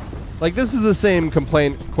this? Like, this is the same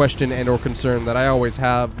complaint, question, and or concern that I always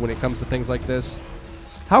have when it comes to things like this.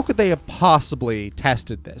 How could they have possibly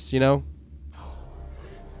tested this, you know?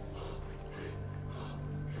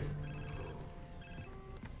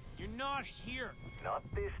 You're not here. Not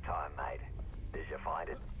this time, mate. Did you find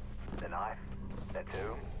it? The knife? The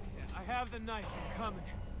tomb? I have the knife. I'm coming.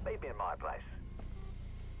 Meet me in my place.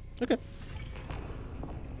 Okay.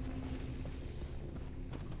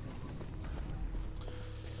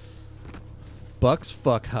 Buck's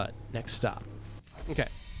Fuck Hut. Next stop. Okay.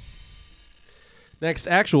 Next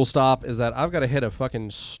actual stop is that I've got to hit a fucking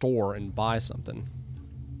store and buy something.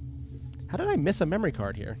 How did I miss a memory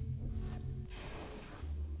card here?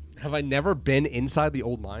 Have I never been inside the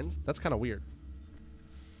old mines? That's kind of weird.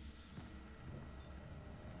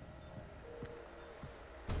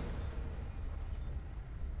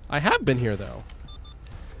 I have been here, though.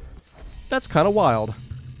 That's kind of wild.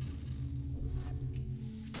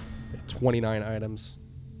 29 items.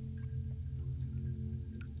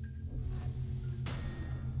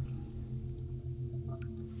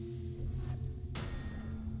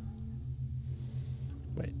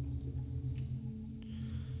 Wait.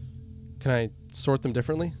 Can I sort them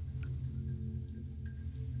differently?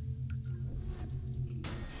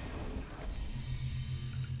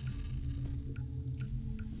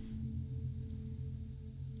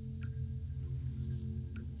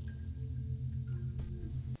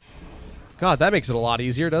 God, that makes it a lot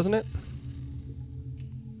easier, doesn't it?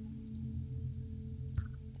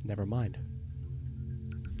 Never mind.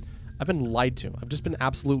 I've been lied to. I've just been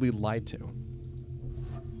absolutely lied to.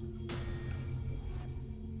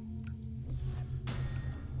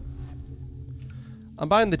 I'm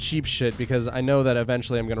buying the cheap shit because I know that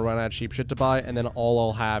eventually I'm going to run out of cheap shit to buy, and then all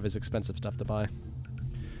I'll have is expensive stuff to buy.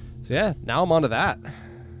 So yeah, now I'm on to that.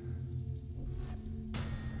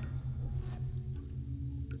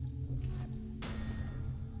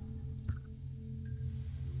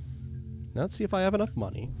 Now let's see if I have enough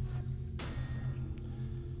money.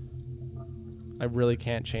 I really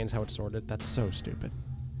can't change how it's sorted. That's so stupid.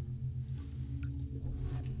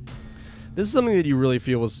 This is something that you really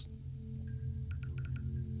feel was...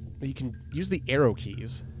 You can use the arrow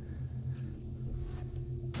keys.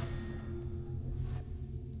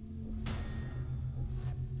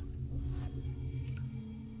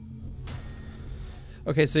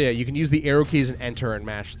 Okay, so yeah, you can use the arrow keys and enter and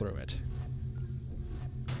mash through it.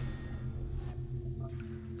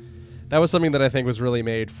 That was something that I think was really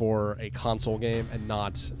made for a console game and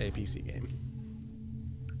not a PC game.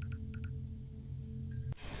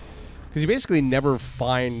 Because you basically never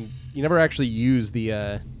find... You never actually use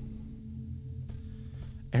the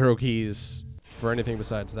arrow keys for anything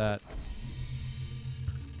besides that.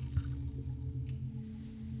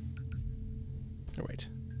 Oh, wait.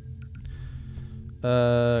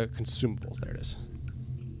 Consumables. There it is.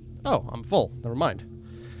 Oh, I'm full. Never mind.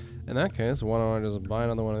 In that case, why don't I just buy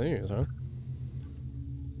another one of these, huh?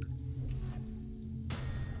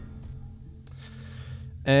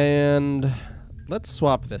 And let's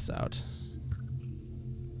swap this out.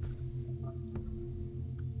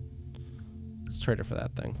 Let's trade it for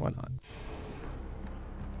that thing. Why not?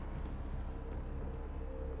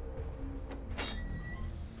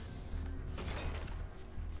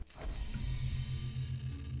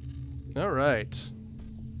 All right.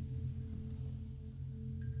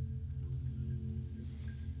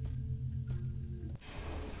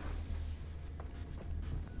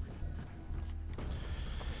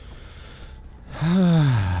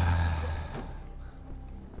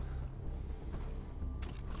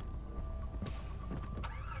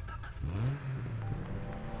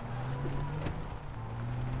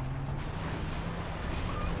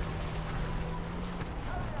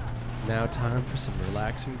 Now time for some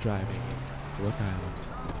relaxing driving in Rook Island.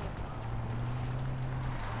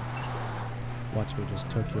 Watch me just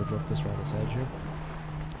Tokyo drift this around this edge here.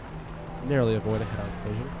 Narrowly avoid a head-on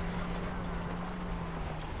collision.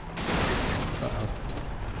 Uh-oh.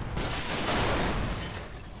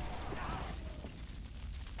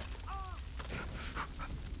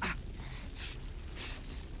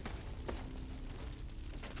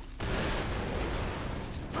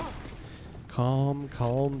 Calm,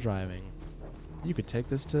 calm driving. You could take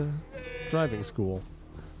this to driving school.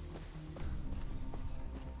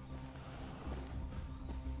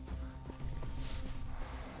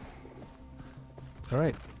 All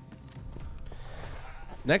right.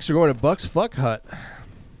 Next, we're going to Buck's Fuck Hut.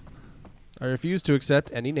 I refuse to accept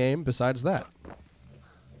any name besides that.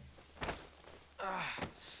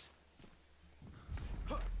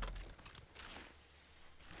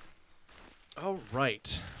 All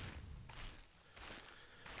right.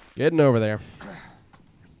 Getting over there.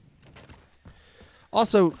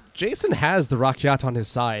 Also, Jason has the Rakyat on his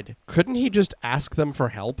side. Couldn't he just ask them for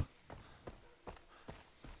help?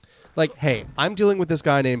 Like, hey, I'm dealing with this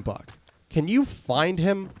guy named Buck. Can you find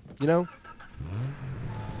him? You know?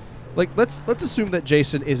 Like, let's assume that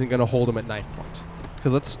Jason isn't going to hold him at knife point.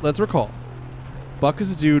 Because let's recall. Buck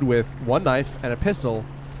is a dude with one knife and a pistol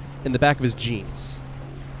in the back of his jeans.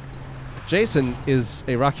 Jason is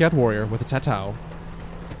a Rakyat warrior with a tatau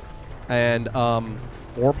and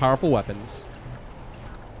 4 powerful weapons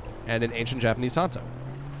and an ancient Japanese tanto.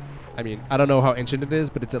 I mean, I don't know how ancient it is,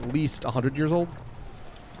 but it's at least 100 years old,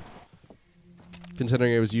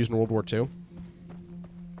 considering it was used in World War II.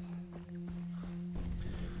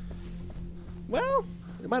 Well,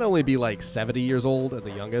 it might only be like 70 years old at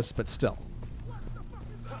the youngest, but still.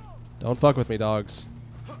 Don't fuck with me, dogs.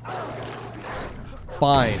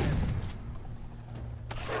 Fine.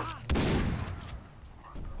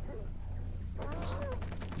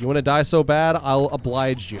 You want to die so bad, I'll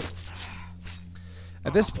oblige you.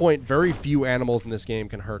 At this point, very few animals in this game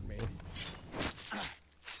can hurt me.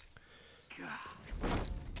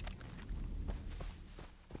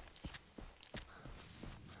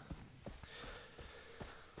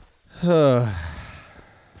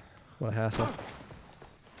 What a hassle.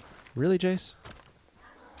 Really, Jace?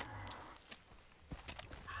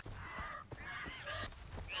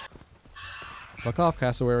 Fuck off,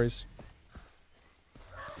 cassowaries.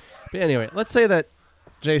 But anyway, let's say that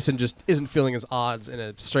Jason just isn't feeling his odds in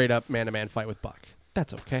a straight-up man-to-man fight with Buck.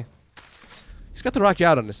 That's okay. He's got the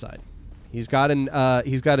Rakyat on his side. He's got an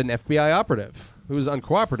FBI operative who's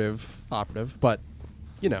uncooperative operative, but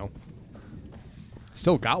you know,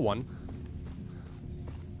 still got one.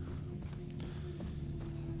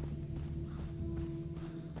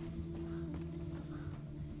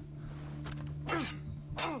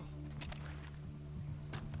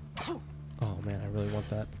 Oh man, I really want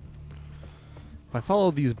that. If I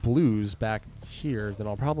follow these blues back here, then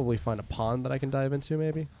I'll probably find a pond that I can dive into,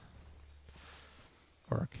 maybe.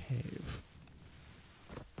 Or a cave.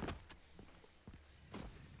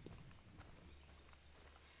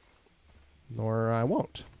 Or I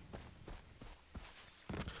won't.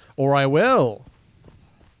 Or I will.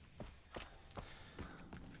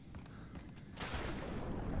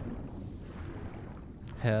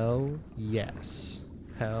 Hell yes.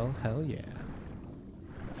 Hell yeah.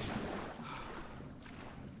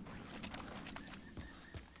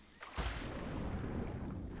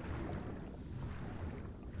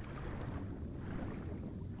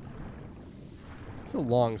 It's a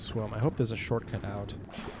long swim. I hope there's a shortcut out.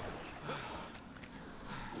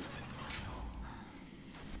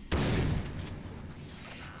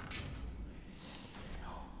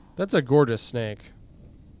 That's a gorgeous snake.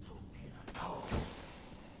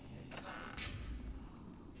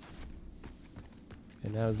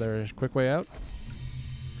 And now is there a quick way out?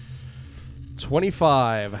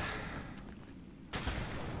 25.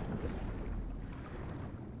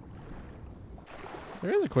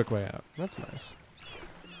 There is a quick way out. That's nice.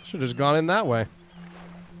 Should have just gone in that way.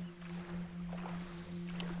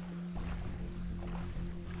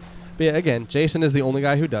 But yeah, again, Jason is the only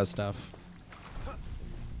guy who does stuff.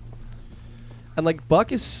 And like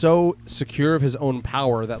Buck is so secure of his own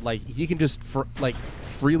power that like he can just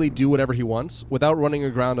freely do whatever he wants without running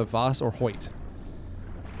aground of Vaas or Hoyt.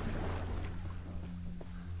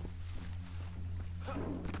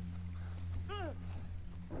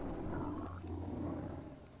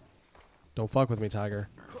 Don't fuck with me, Tiger.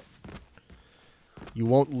 You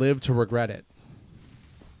won't live to regret it.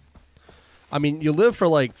 I mean, you live for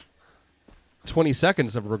like 20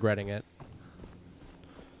 seconds of regretting it.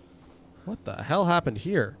 What the hell happened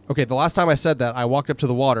here? Okay, the last time I said that, I walked up to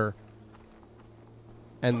the water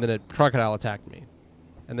and then a crocodile attacked me.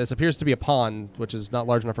 And this appears to be a pond, which is not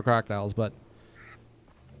large enough for crocodiles, but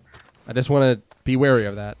I just want to be wary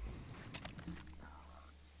of that.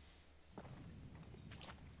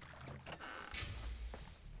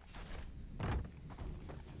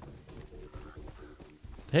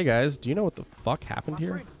 Hey guys, do you know what the fuck happened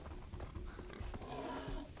here?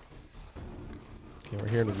 Okay, we're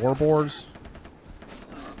here in Warboars.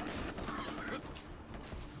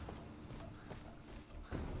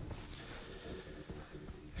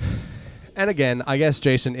 And again, I guess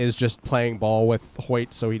Jason is just playing ball with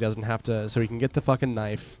Hoyt so he doesn't have to, so he can get the fucking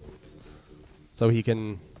knife. So he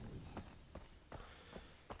can,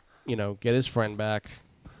 you know, get his friend back.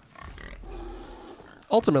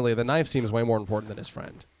 Ultimately, the knife seems way more important than his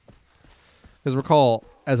friend. Because recall,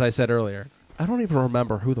 as I said earlier, I don't even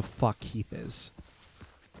remember who the fuck Keith is.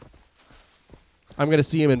 I'm going to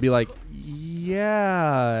see him and be like,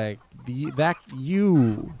 yeah, that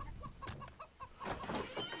you.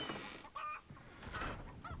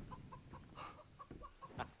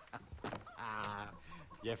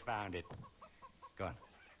 You found it. Go on,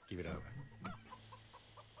 give it over.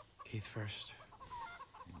 Keith first.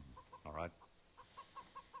 All right.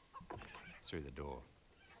 Through the door.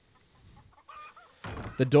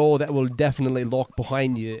 The door that will definitely lock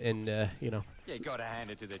behind you and, you know. You gotta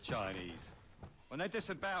hand it to the Chinese. When they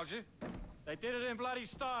disemboweled you, they did it in bloody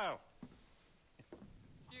style.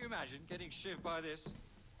 Can you imagine getting shivved by this?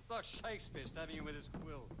 It's like Shakespeare stabbing you with his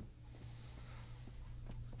quill.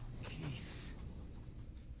 Keith.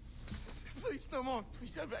 Please, no more.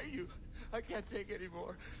 Please, I beg you. I can't take any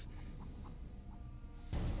more.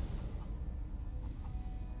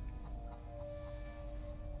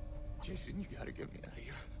 Jason, you gotta get me out of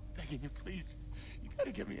here. Begging you, please. You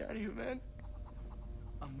gotta get me out of here, man.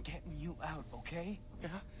 I'm getting you out, okay? Yeah?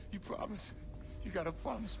 You promise? You gotta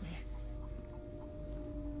promise me.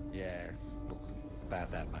 Yeah, look,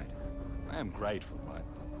 about that, mate. I am grateful, right?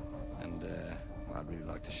 And, well, I'd really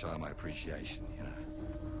like to show my appreciation, you know.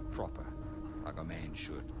 Proper. Like a man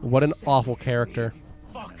should. What an awful character.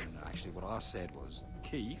 Fuck! No, actually, what I said was,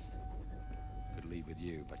 Keith could leave with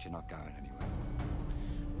you, but you're not going anywhere.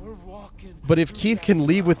 We're walking. But if Keith can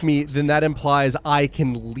leave with me, then that implies I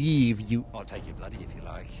can leave you. I'll take you bloody if you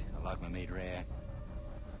like. I like my meat rare.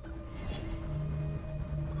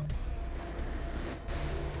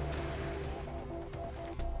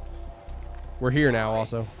 We're here now,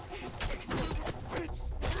 also.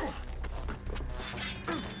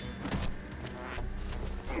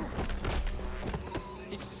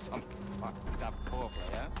 Some fucked up corporate,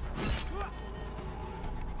 yeah?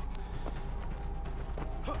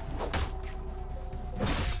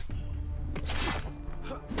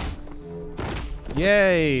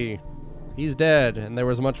 Yay! He's dead, and there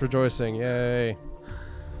was much rejoicing. Yay.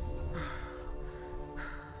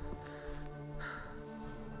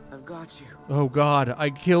 I've got you. Oh god, I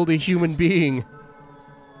killed a human being.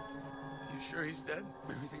 You sure he's dead?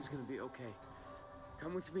 Everything's gonna be okay.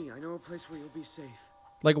 Come with me. I know a place where you'll be safe.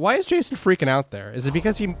 Like, why is Jason freaking out there? Is it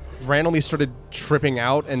because he randomly started tripping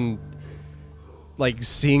out and, like,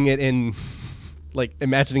 seeing it in, like,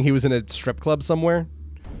 imagining he was in a strip club somewhere?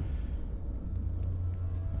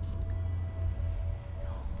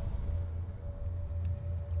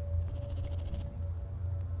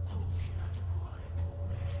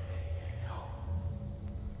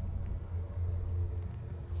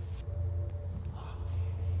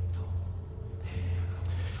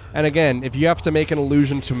 And again, if you have to make an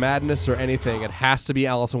allusion to madness or anything, it has to be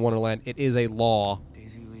Alice in Wonderland. It is a law.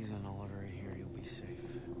 Daisy Lee's an order right here. You'll be safe.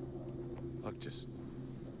 Look, just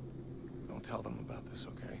don't tell them about this,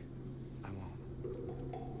 okay? I won't.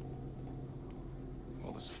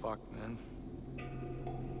 Well, this fuck, man.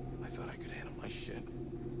 I thought I could handle my shit.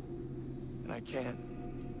 And I can't.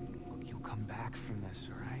 Look, you'll come back from this,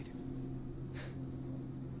 all right?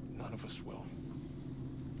 None of us will.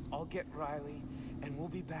 I'll get Riley, and we'll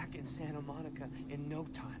be back in Santa Monica in no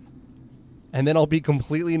time. And then I'll be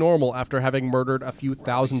completely normal after having murdered a few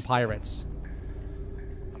thousand pirates.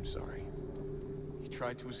 I'm sorry. He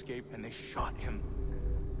tried to escape and they shot him.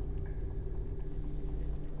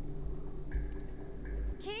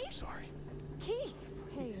 Keith? I'm sorry. Keith!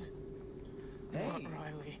 Hey. Not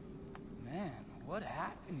Riley. Man, what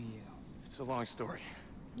happened to you? It's a long story.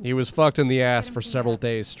 He was fucked in the ass for several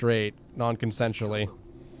days straight, non-consensually.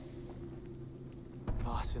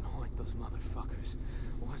 Vaas and Hoyt, those motherfuckers.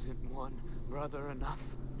 Wasn't one brother enough?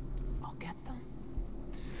 I'll get them.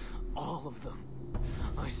 All of them.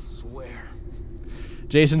 I swear.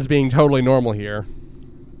 Jason's being totally normal here.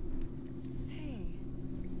 Hey.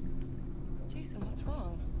 Jason, what's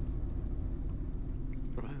wrong?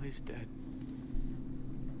 Riley's dead.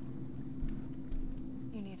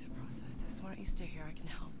 You need to process this. Why don't you stay here? I can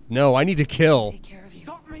help. No, I need to kill. Take care of you.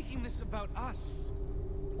 Stop making this about us.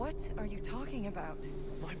 What are you talking about?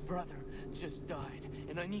 My brother just died,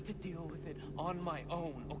 and I need to deal with it on my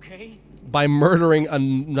own, okay? By murdering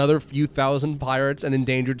another few thousand pirates and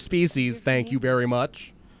endangered species. Thank you very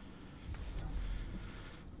much.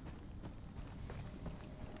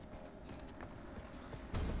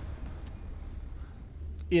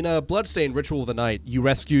 In a Bloodstained Ritual of the Night, you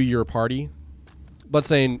rescue your party.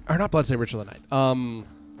 Bloodstained, or not Bloodstained Ritual of the Night.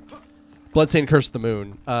 Bloodstained Curse of the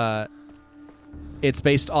Moon. It's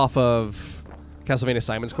based off of Castlevania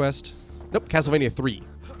Simon's Quest. Nope, Castlevania 3.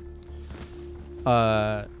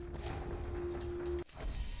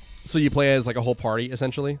 So you play as like a whole party,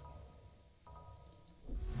 essentially.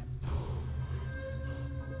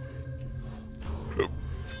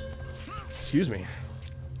 Excuse me.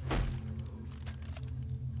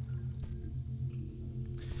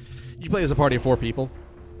 You play as a party of 4 people.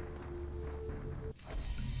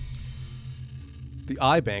 The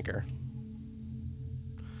Eye Banker.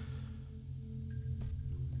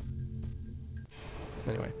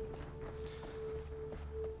 Anyway.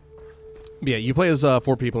 Yeah, you play as 4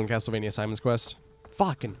 people in Castlevania Simon's Quest.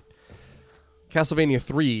 Fucking. Castlevania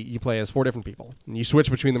 3, you play as 4 different people. And you switch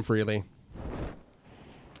between them freely.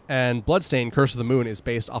 And Bloodstained Curse of the Moon is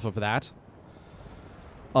based off of that.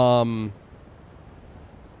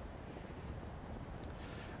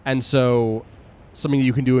 And so, something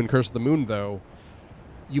you can do in Curse of the Moon, though,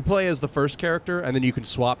 you play as the first character, and then you can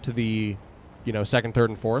swap to the, second, third,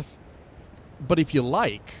 and fourth. But if you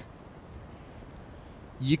like,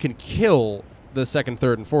 you can kill the second,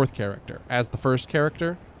 third, and fourth character as the first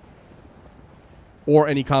character, or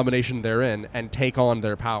any combination therein, and take on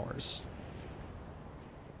their powers.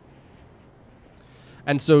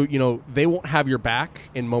 And so, they won't have your back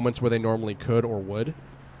in moments where they normally could or would.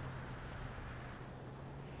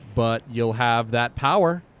 But you'll have that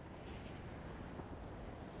power.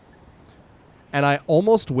 And I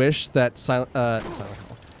almost wish that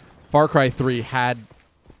Far Cry 3 had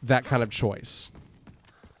that kind of choice.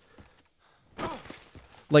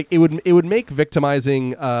 Like, it would make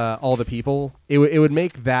victimizing all the people, it would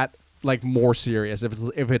make that, like, more serious.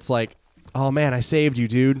 If it's like, oh man, I saved you,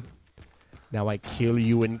 dude. Now I kill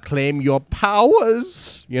you and claim your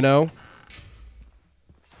powers,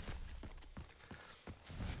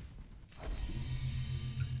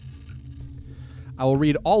 I will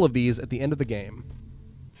read all of these at the end of the game.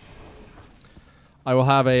 I will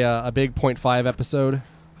have a big 0.5 episode.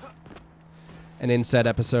 And in said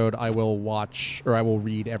episode, I will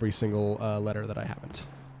read every single letter that I haven't.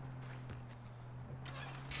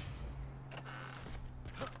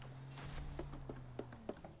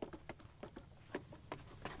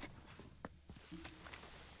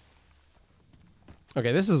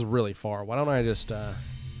 Okay, this is really far. Why don't I just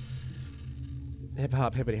hip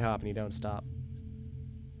hop, hippity hop, and you don't stop.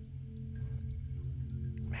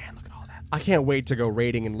 Man, look at all that. I can't wait to go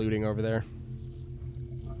raiding and looting over there.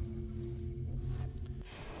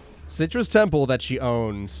 Citra's Temple that she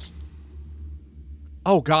owns.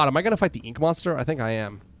 Oh god, am I going to fight the ink monster? I think I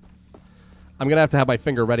am. I'm going to have my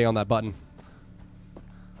finger ready on that button.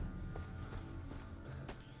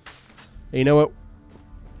 And you know what?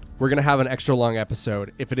 We're going to have an extra long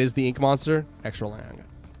episode. If it is the ink monster, extra long.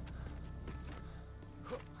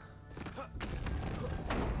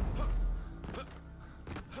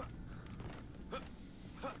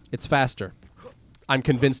 It's faster. I'm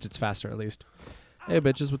convinced it's faster, at least. Hey,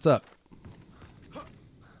 bitches, what's up?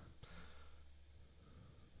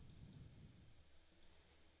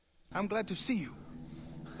 I'm glad to see you.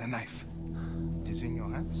 The knife. It is in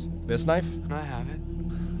your hands. This knife? I have it.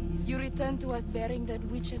 You return to us bearing that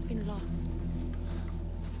which has been lost.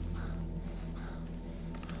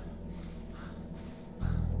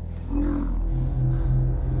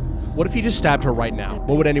 What if he just stabbed her right now?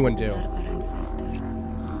 What would anyone do?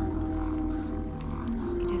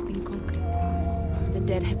 It has been conquered. The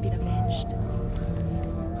dead have been avenged.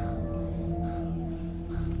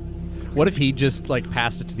 What if he just, like,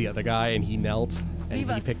 passed it to the other guy and he knelt and Leave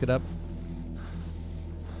he us. picked it up?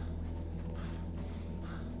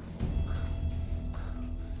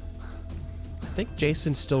 I think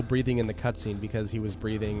Jason's still breathing in the cutscene because he was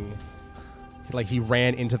breathing... Like, he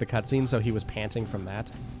ran into the cutscene, so he was panting from that.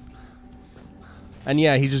 And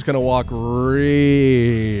yeah, he's just gonna walk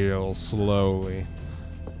real slowly.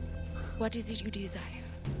 What is it you desire?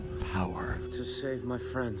 Power. To save my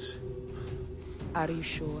friends. Are you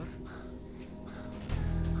sure?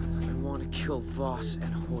 I want to kill Vaas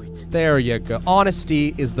and Hoyt. There you go.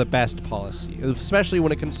 Honesty is the best policy, especially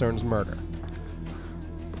when it concerns murder.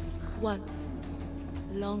 Once,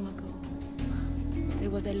 long ago, there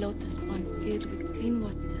was a lotus pond filled with clean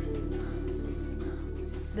water.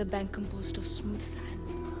 The bank composed of smooth sand.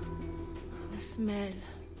 The smell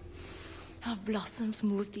of blossoms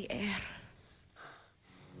moved the air.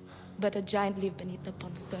 But a giant lived beneath the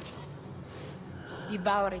pond's surface,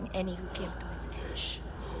 devouring any who came to its edge.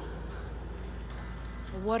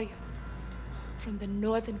 A warrior from the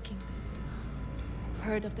northern kingdom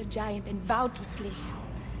heard of the giant and vowed to slay him.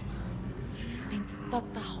 Painted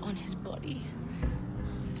Tata on his body,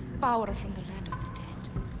 with power from the land of the dead.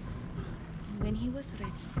 And when he was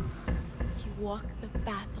ready, he walked the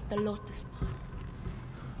path of the lotus pond.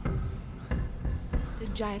 The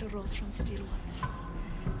giant arose from still waters,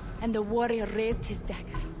 and the warrior raised his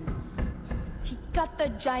dagger. He cut the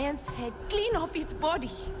giant's head clean off its body.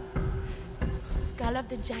 The skull of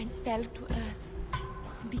the giant fell to earth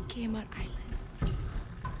and became our island.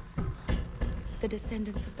 The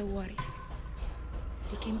descendants of the warrior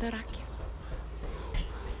became the Rakyat,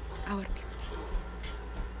 our people.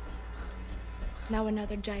 Now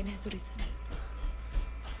another giant has risen.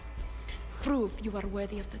 Prove you are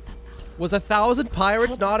worthy of the Tata. Was 1,000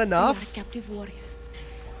 pirates Help not us free enough? our captive warriors,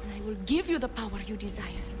 and I will give you the power you desire.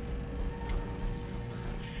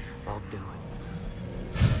 I'll do it.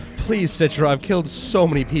 Please, Citra, I've killed so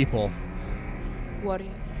many people.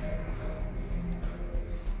 Warrior.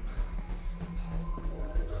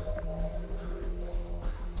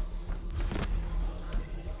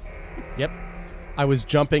 Yep. I was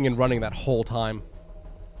jumping and running that whole time.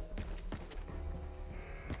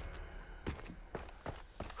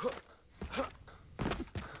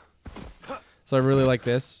 So I really like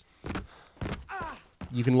this.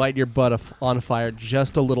 You can light your butt on fire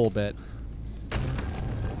just a little bit.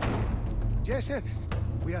 Jason,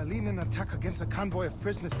 we are leading an attack against a convoy of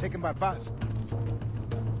prisoners taken by Vaas.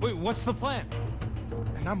 Wait, what's the plan?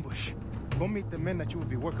 An ambush. Go meet the men that you will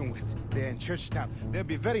be working with. They're in Churchtown. They'll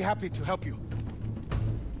be very happy to help you.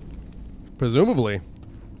 Presumably.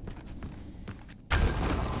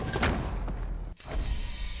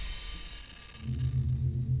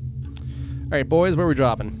 Alright, boys, where are we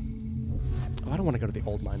dropping? Oh, I don't want to go to the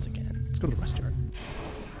old mines again. Let's go to the West Yard.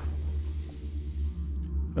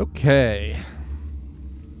 Okay.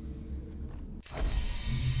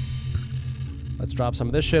 Let's drop some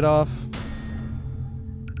of this shit off.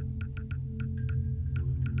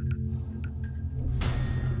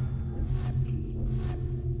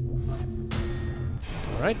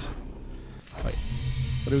 Alright. Wait.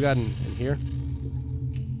 What do we got in here?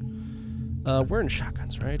 We're in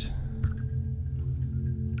shotguns, right?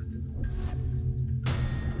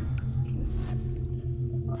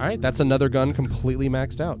 Alright, that's another gun completely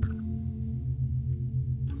maxed out.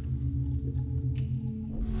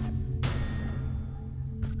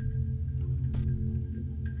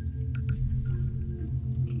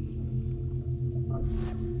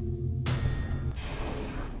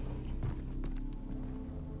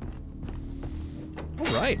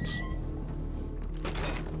 Alright.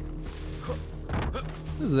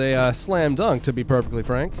 This is a slam dunk, to be perfectly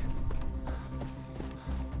frank.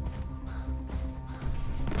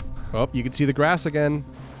 Oh, you can see the grass again.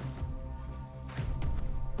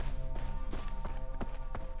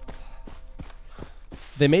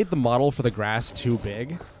 They made the model for the grass too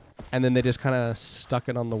big, and then they just kind of stuck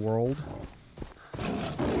it on the world.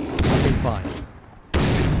 Okay, fine.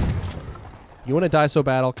 You want to die so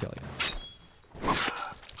bad, I'll kill you.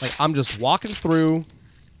 Like, I'm just walking through.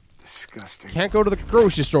 Disgusting. Can't go to the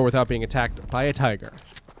grocery store without being attacked by a tiger.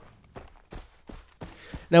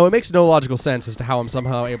 Now, it makes no logical sense as to how I'm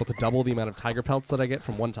somehow able to double the amount of tiger pelts that I get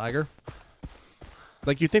from one tiger.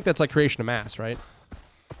 Like, you'd think that's like creation of mass, right?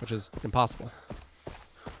 Which is impossible.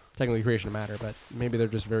 Technically creation of matter, but maybe they're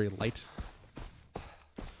just very light.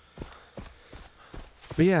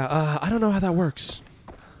 But yeah, I don't know how that works.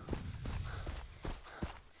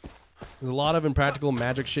 There's a lot of impractical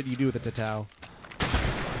magic shit you do with the Tatau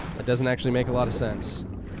that doesn't actually make a lot of sense.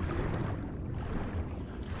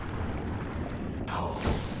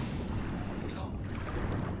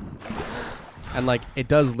 And like, it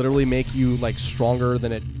does literally make you like stronger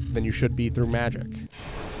than you should be through magic.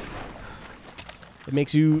 It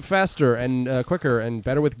makes you faster and quicker and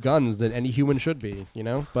better with guns than any human should be, you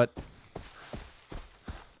know? But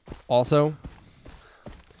also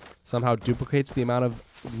somehow duplicates the amount of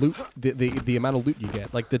loot, the amount of loot you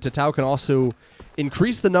get. Like, the Tatau can also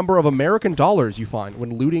increase the number of American dollars you find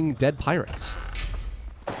when looting dead pirates.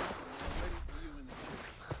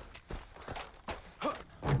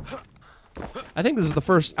 I think this is the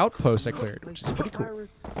first outpost I cleared, which is pretty cool.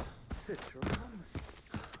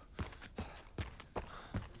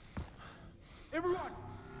 Everyone,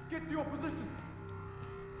 get to your position.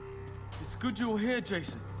 It's good you're here,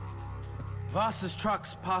 Jason. Vaas's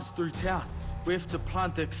trucks pass through town. We have to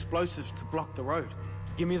plant the explosives to block the road.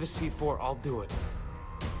 Give me the C4, I'll do it.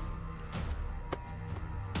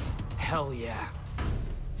 Hell yeah.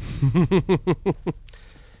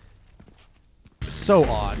 So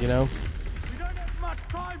odd, you know? We don't have much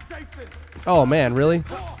time, Jason. Oh man, really?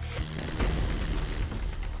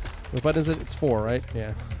 What button is it? It's 4, right?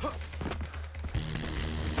 Yeah.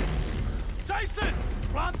 Jason!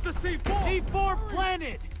 Plant the C4! C4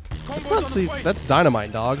 planted! That's not that's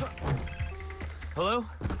dynamite, dog. Hello?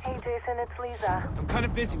 Hey Jason, it's Lisa. I'm kind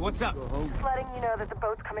of busy. What's up? Just letting you know that the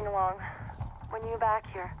boat's coming along. When you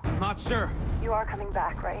back here? Not sure. You are coming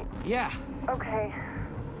back, right? Yeah. Okay.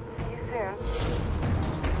 See you soon.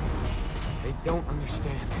 They don't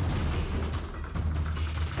understand.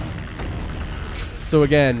 So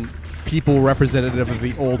again, people representative of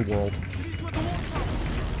the old world.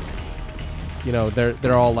 You know,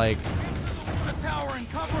 they're all like,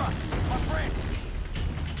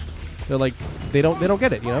 they're like, they don't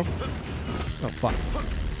get it, you know? Oh fuck.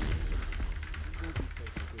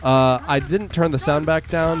 I didn't turn the sound back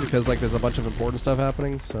down because like there's a bunch of important stuff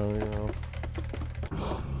happening, so you know.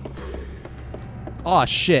 Aw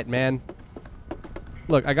shit, man.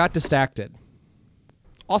 Look, I got distracted.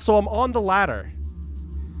 Also, I'm on the ladder.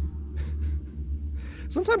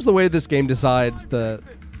 Sometimes the way this game decides the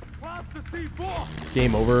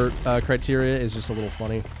game over criteria is just a little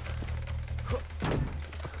funny.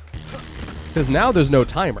 Because now there's no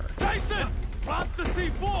timer. Jason! Plant the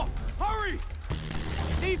C4! Hurry!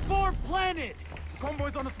 C4 planted!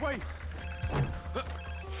 Convoy's on its way.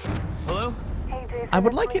 Hello? Hey Jason, I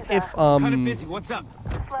would it's like it Lisa. if Kind of busy. What's up?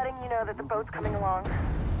 Just letting you know that the boat's coming along.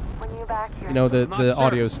 When you back here? you know the Not sure.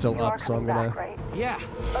 audio's still You are up, so I'm coming gonna back, right? Yeah.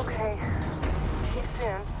 Okay. See you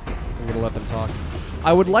soon. I'm gonna let them talk.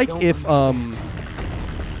 I would like if because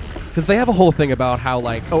they have a whole thing about how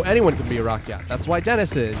like, oh, anyone can be a rock yacht. That's why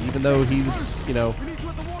Dennis is, even though he's, you know,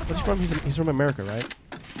 what's he from? He's from America, right?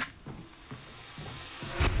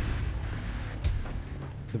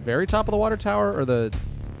 The very top of the water tower, or the?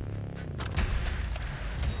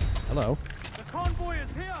 Hello. The convoy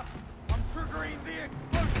is here. I'm triggering the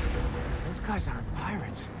explosive. Those guys aren't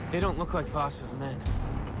pirates. They don't look like Vaas's men.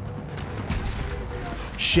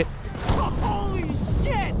 Shit. Holy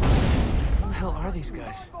shit! Who the hell are these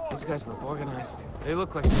guys? These guys look organized. They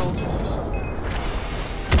look like soldiers or something.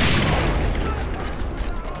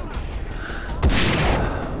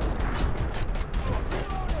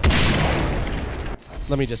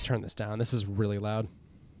 Let me just turn this down. This is really loud.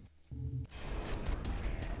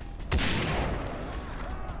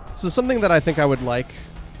 So something that I think I would like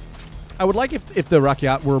if the rock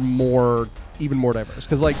yacht were even more diverse.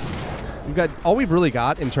 Because like, all we've really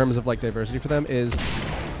got in terms of like diversity for them is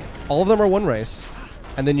all of them are one race,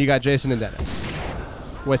 and then you got Jason and Dennis,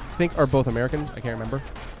 who I think are both Americans. I can't remember.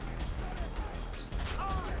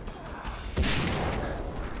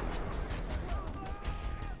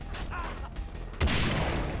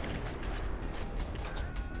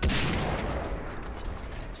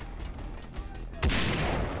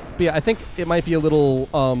 But yeah, I think it might be a little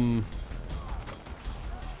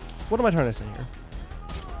what am I trying to say here?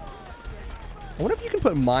 I wonder if you can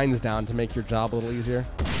put mines down to make your job a little easier.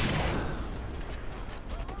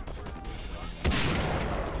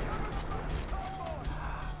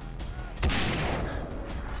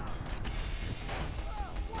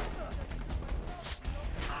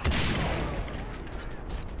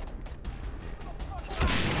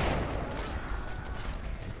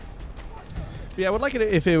 But yeah, I would like it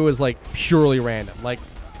if it was like purely random, like,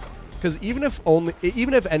 because even if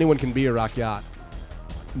anyone can be a rock yacht,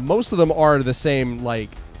 most of them are the same, like,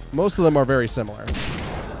 most of them are very similar.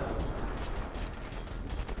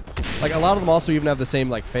 Like, a lot of them also even have the same,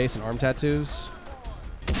 like, face and arm tattoos.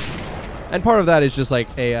 And part of that is just, like,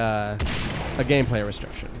 a gameplay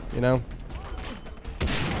restriction, you know?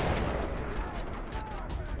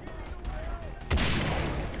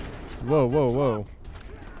 Whoa, whoa, whoa.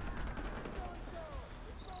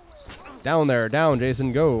 Down there, down,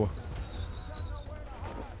 Jason, go.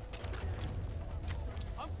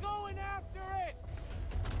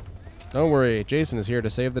 Don't worry, Jason is here to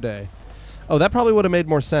save the day. Oh, that probably would have made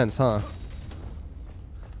more sense, huh?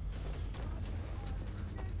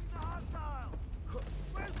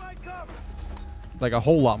 Like a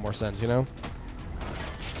whole lot more sense, you know?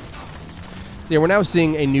 So yeah, we're now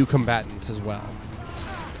seeing a new combatant as well.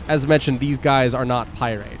 As mentioned, these guys are not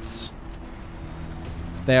pirates.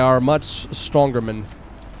 They are much stronger men.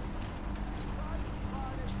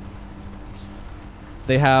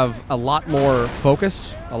 They have a lot more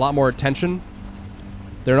focus, a lot more attention.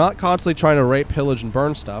 They're not constantly trying to rape, pillage, and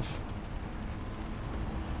burn stuff.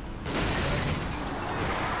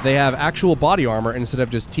 They have actual body armor instead of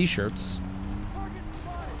just t-shirts.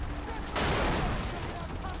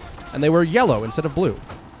 And they wear yellow instead of blue.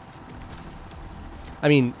 I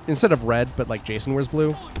mean, instead of red, but like Jason wears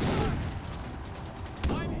blue.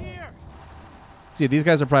 See, these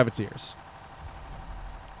guys are privateers.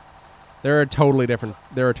 They're a totally different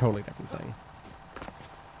thing.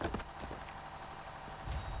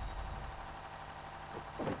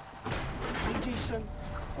 Jason,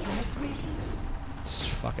 you miss me? It's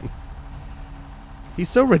fucking... He's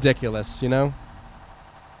so ridiculous, you know?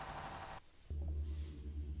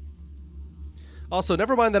 Also,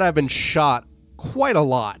 never mind that I've been shot quite a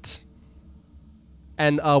lot.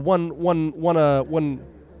 And one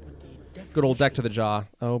good old deck to the jaw.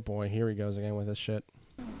 Oh boy, here he goes again with this shit.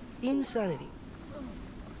 Insanity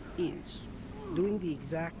is doing the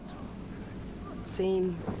exact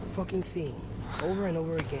same fucking thing over and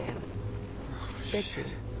over again, expecting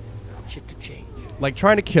shit to change. Like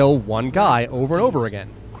trying to kill one guy over and over again.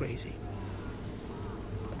 Crazy.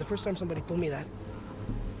 But the first time somebody told me that,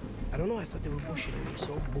 I don't know, I thought they were bullshitting me,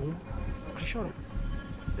 so boom, I shot him.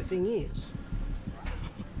 The thing is,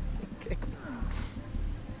 okay,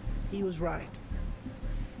 he was right.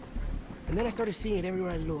 And then I started seeing it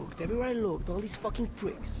everywhere I looked, all these fucking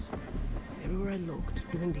pricks. Everywhere I looked,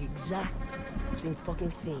 doing the exact same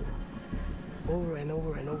fucking thing. Over and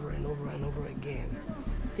over and over and over and over again.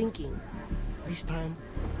 Thinking, this time,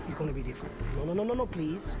 he's gonna be different. No,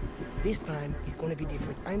 please. This time, he's gonna be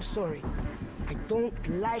different. I'm sorry. I don't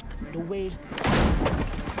like the way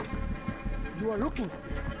you are looking at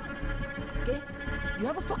me. Okay? You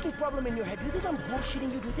have a fucking problem in your head. Do you think I'm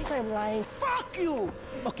bullshitting you? Do you think I'm lying? Fuck you!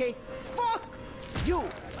 Okay? Fuck you!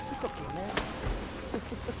 It's okay, man.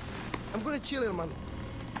 I'm gonna chill here, man.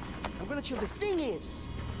 I'm gonna chill. The thing is,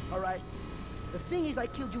 alright? The thing is, I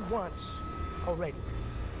killed you once already.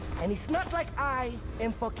 And it's not like I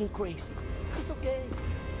am fucking crazy. It's okay.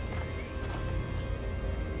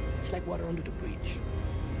 It's like water under the bridge.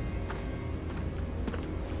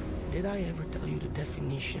 Did I ever tell you the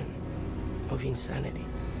definition of insanity?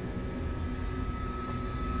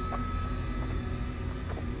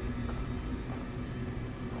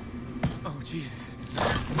 Oh, Jesus.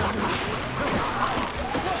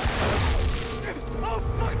 Oh,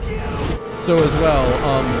 fuck you! So as well,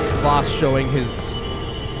 Vaas showing his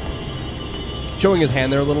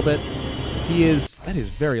hand there a little bit. That is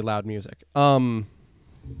very loud music.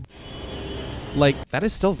 Like, that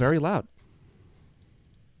is still very loud.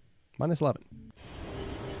 Minus 11.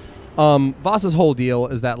 Vaas's whole deal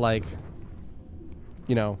is that, like,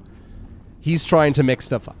 you know, he's trying to mix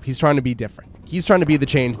stuff up. He's trying to be different. He's trying to be the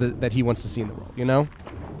change that he wants to see in the world, you know?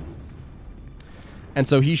 And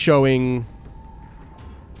so he's showing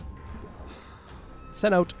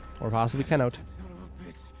Senout, or possibly Kenout.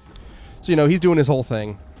 So, you know, he's doing his whole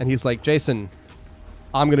thing, and he's like, Jason,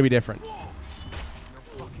 I'm going to be different.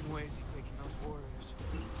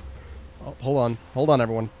 Oh, hold on,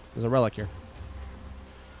 everyone. There's a relic here.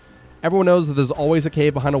 Everyone knows that there's always a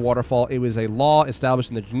cave behind a waterfall. It was a law established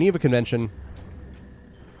in the Geneva Convention.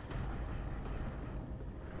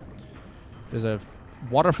 There's a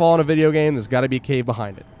waterfall in a video game. There's got to be a cave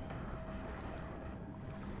behind it.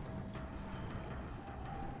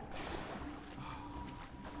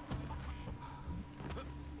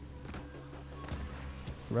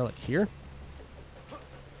 Is the relic here?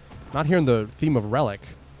 Not hearing the theme of relic.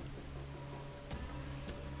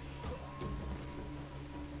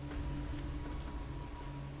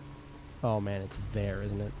 Oh man, it's there,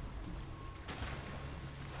 isn't it?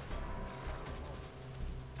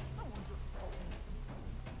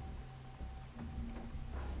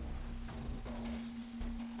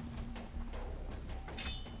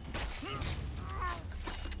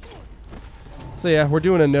 So yeah, we're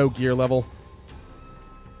doing a no gear level.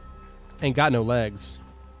 Ain't got no legs.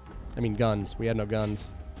 I mean guns. We had no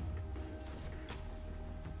guns.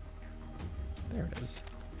 There it is.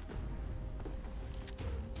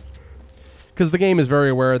 Because the game is very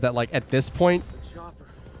aware that, like, at this point,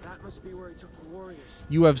 That must be where he took the warriors.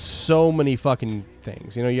 you have so many fucking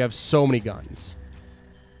things. You know, you have so many guns.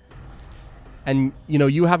 And, you know,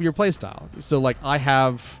 you have your playstyle. So, like, I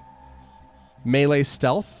have melee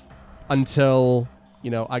stealth until,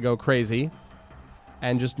 you know, I go crazy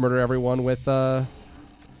and just murder everyone with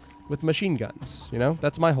machine guns. You know,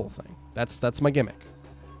 that's my whole thing. That's my gimmick.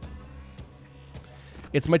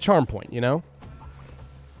 It's my charm point, you know?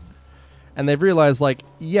 And they've realized, like,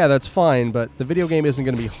 yeah, that's fine, but the video game isn't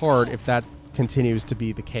going to be hard if that continues to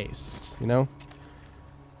be the case, you know?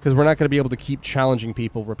 Because we're not going to be able to keep challenging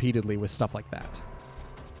people repeatedly with stuff like that.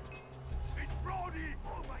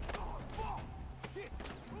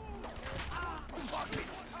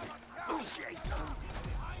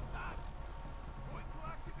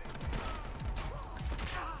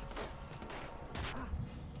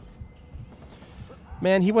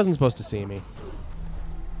 Man, he wasn't supposed to see me.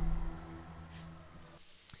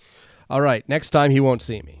 All right, next time he won't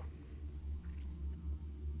see me.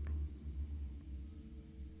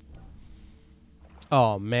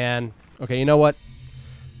 Oh, man. Okay, you know what?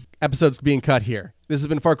 Episode's being cut here. This has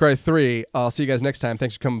been Far Cry 3. I'll see you guys next time.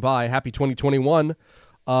 Thanks for coming by. Happy 2021.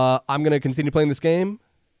 I'm going to continue playing this game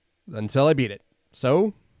until I beat it.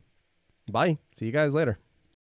 So, bye. See you guys later.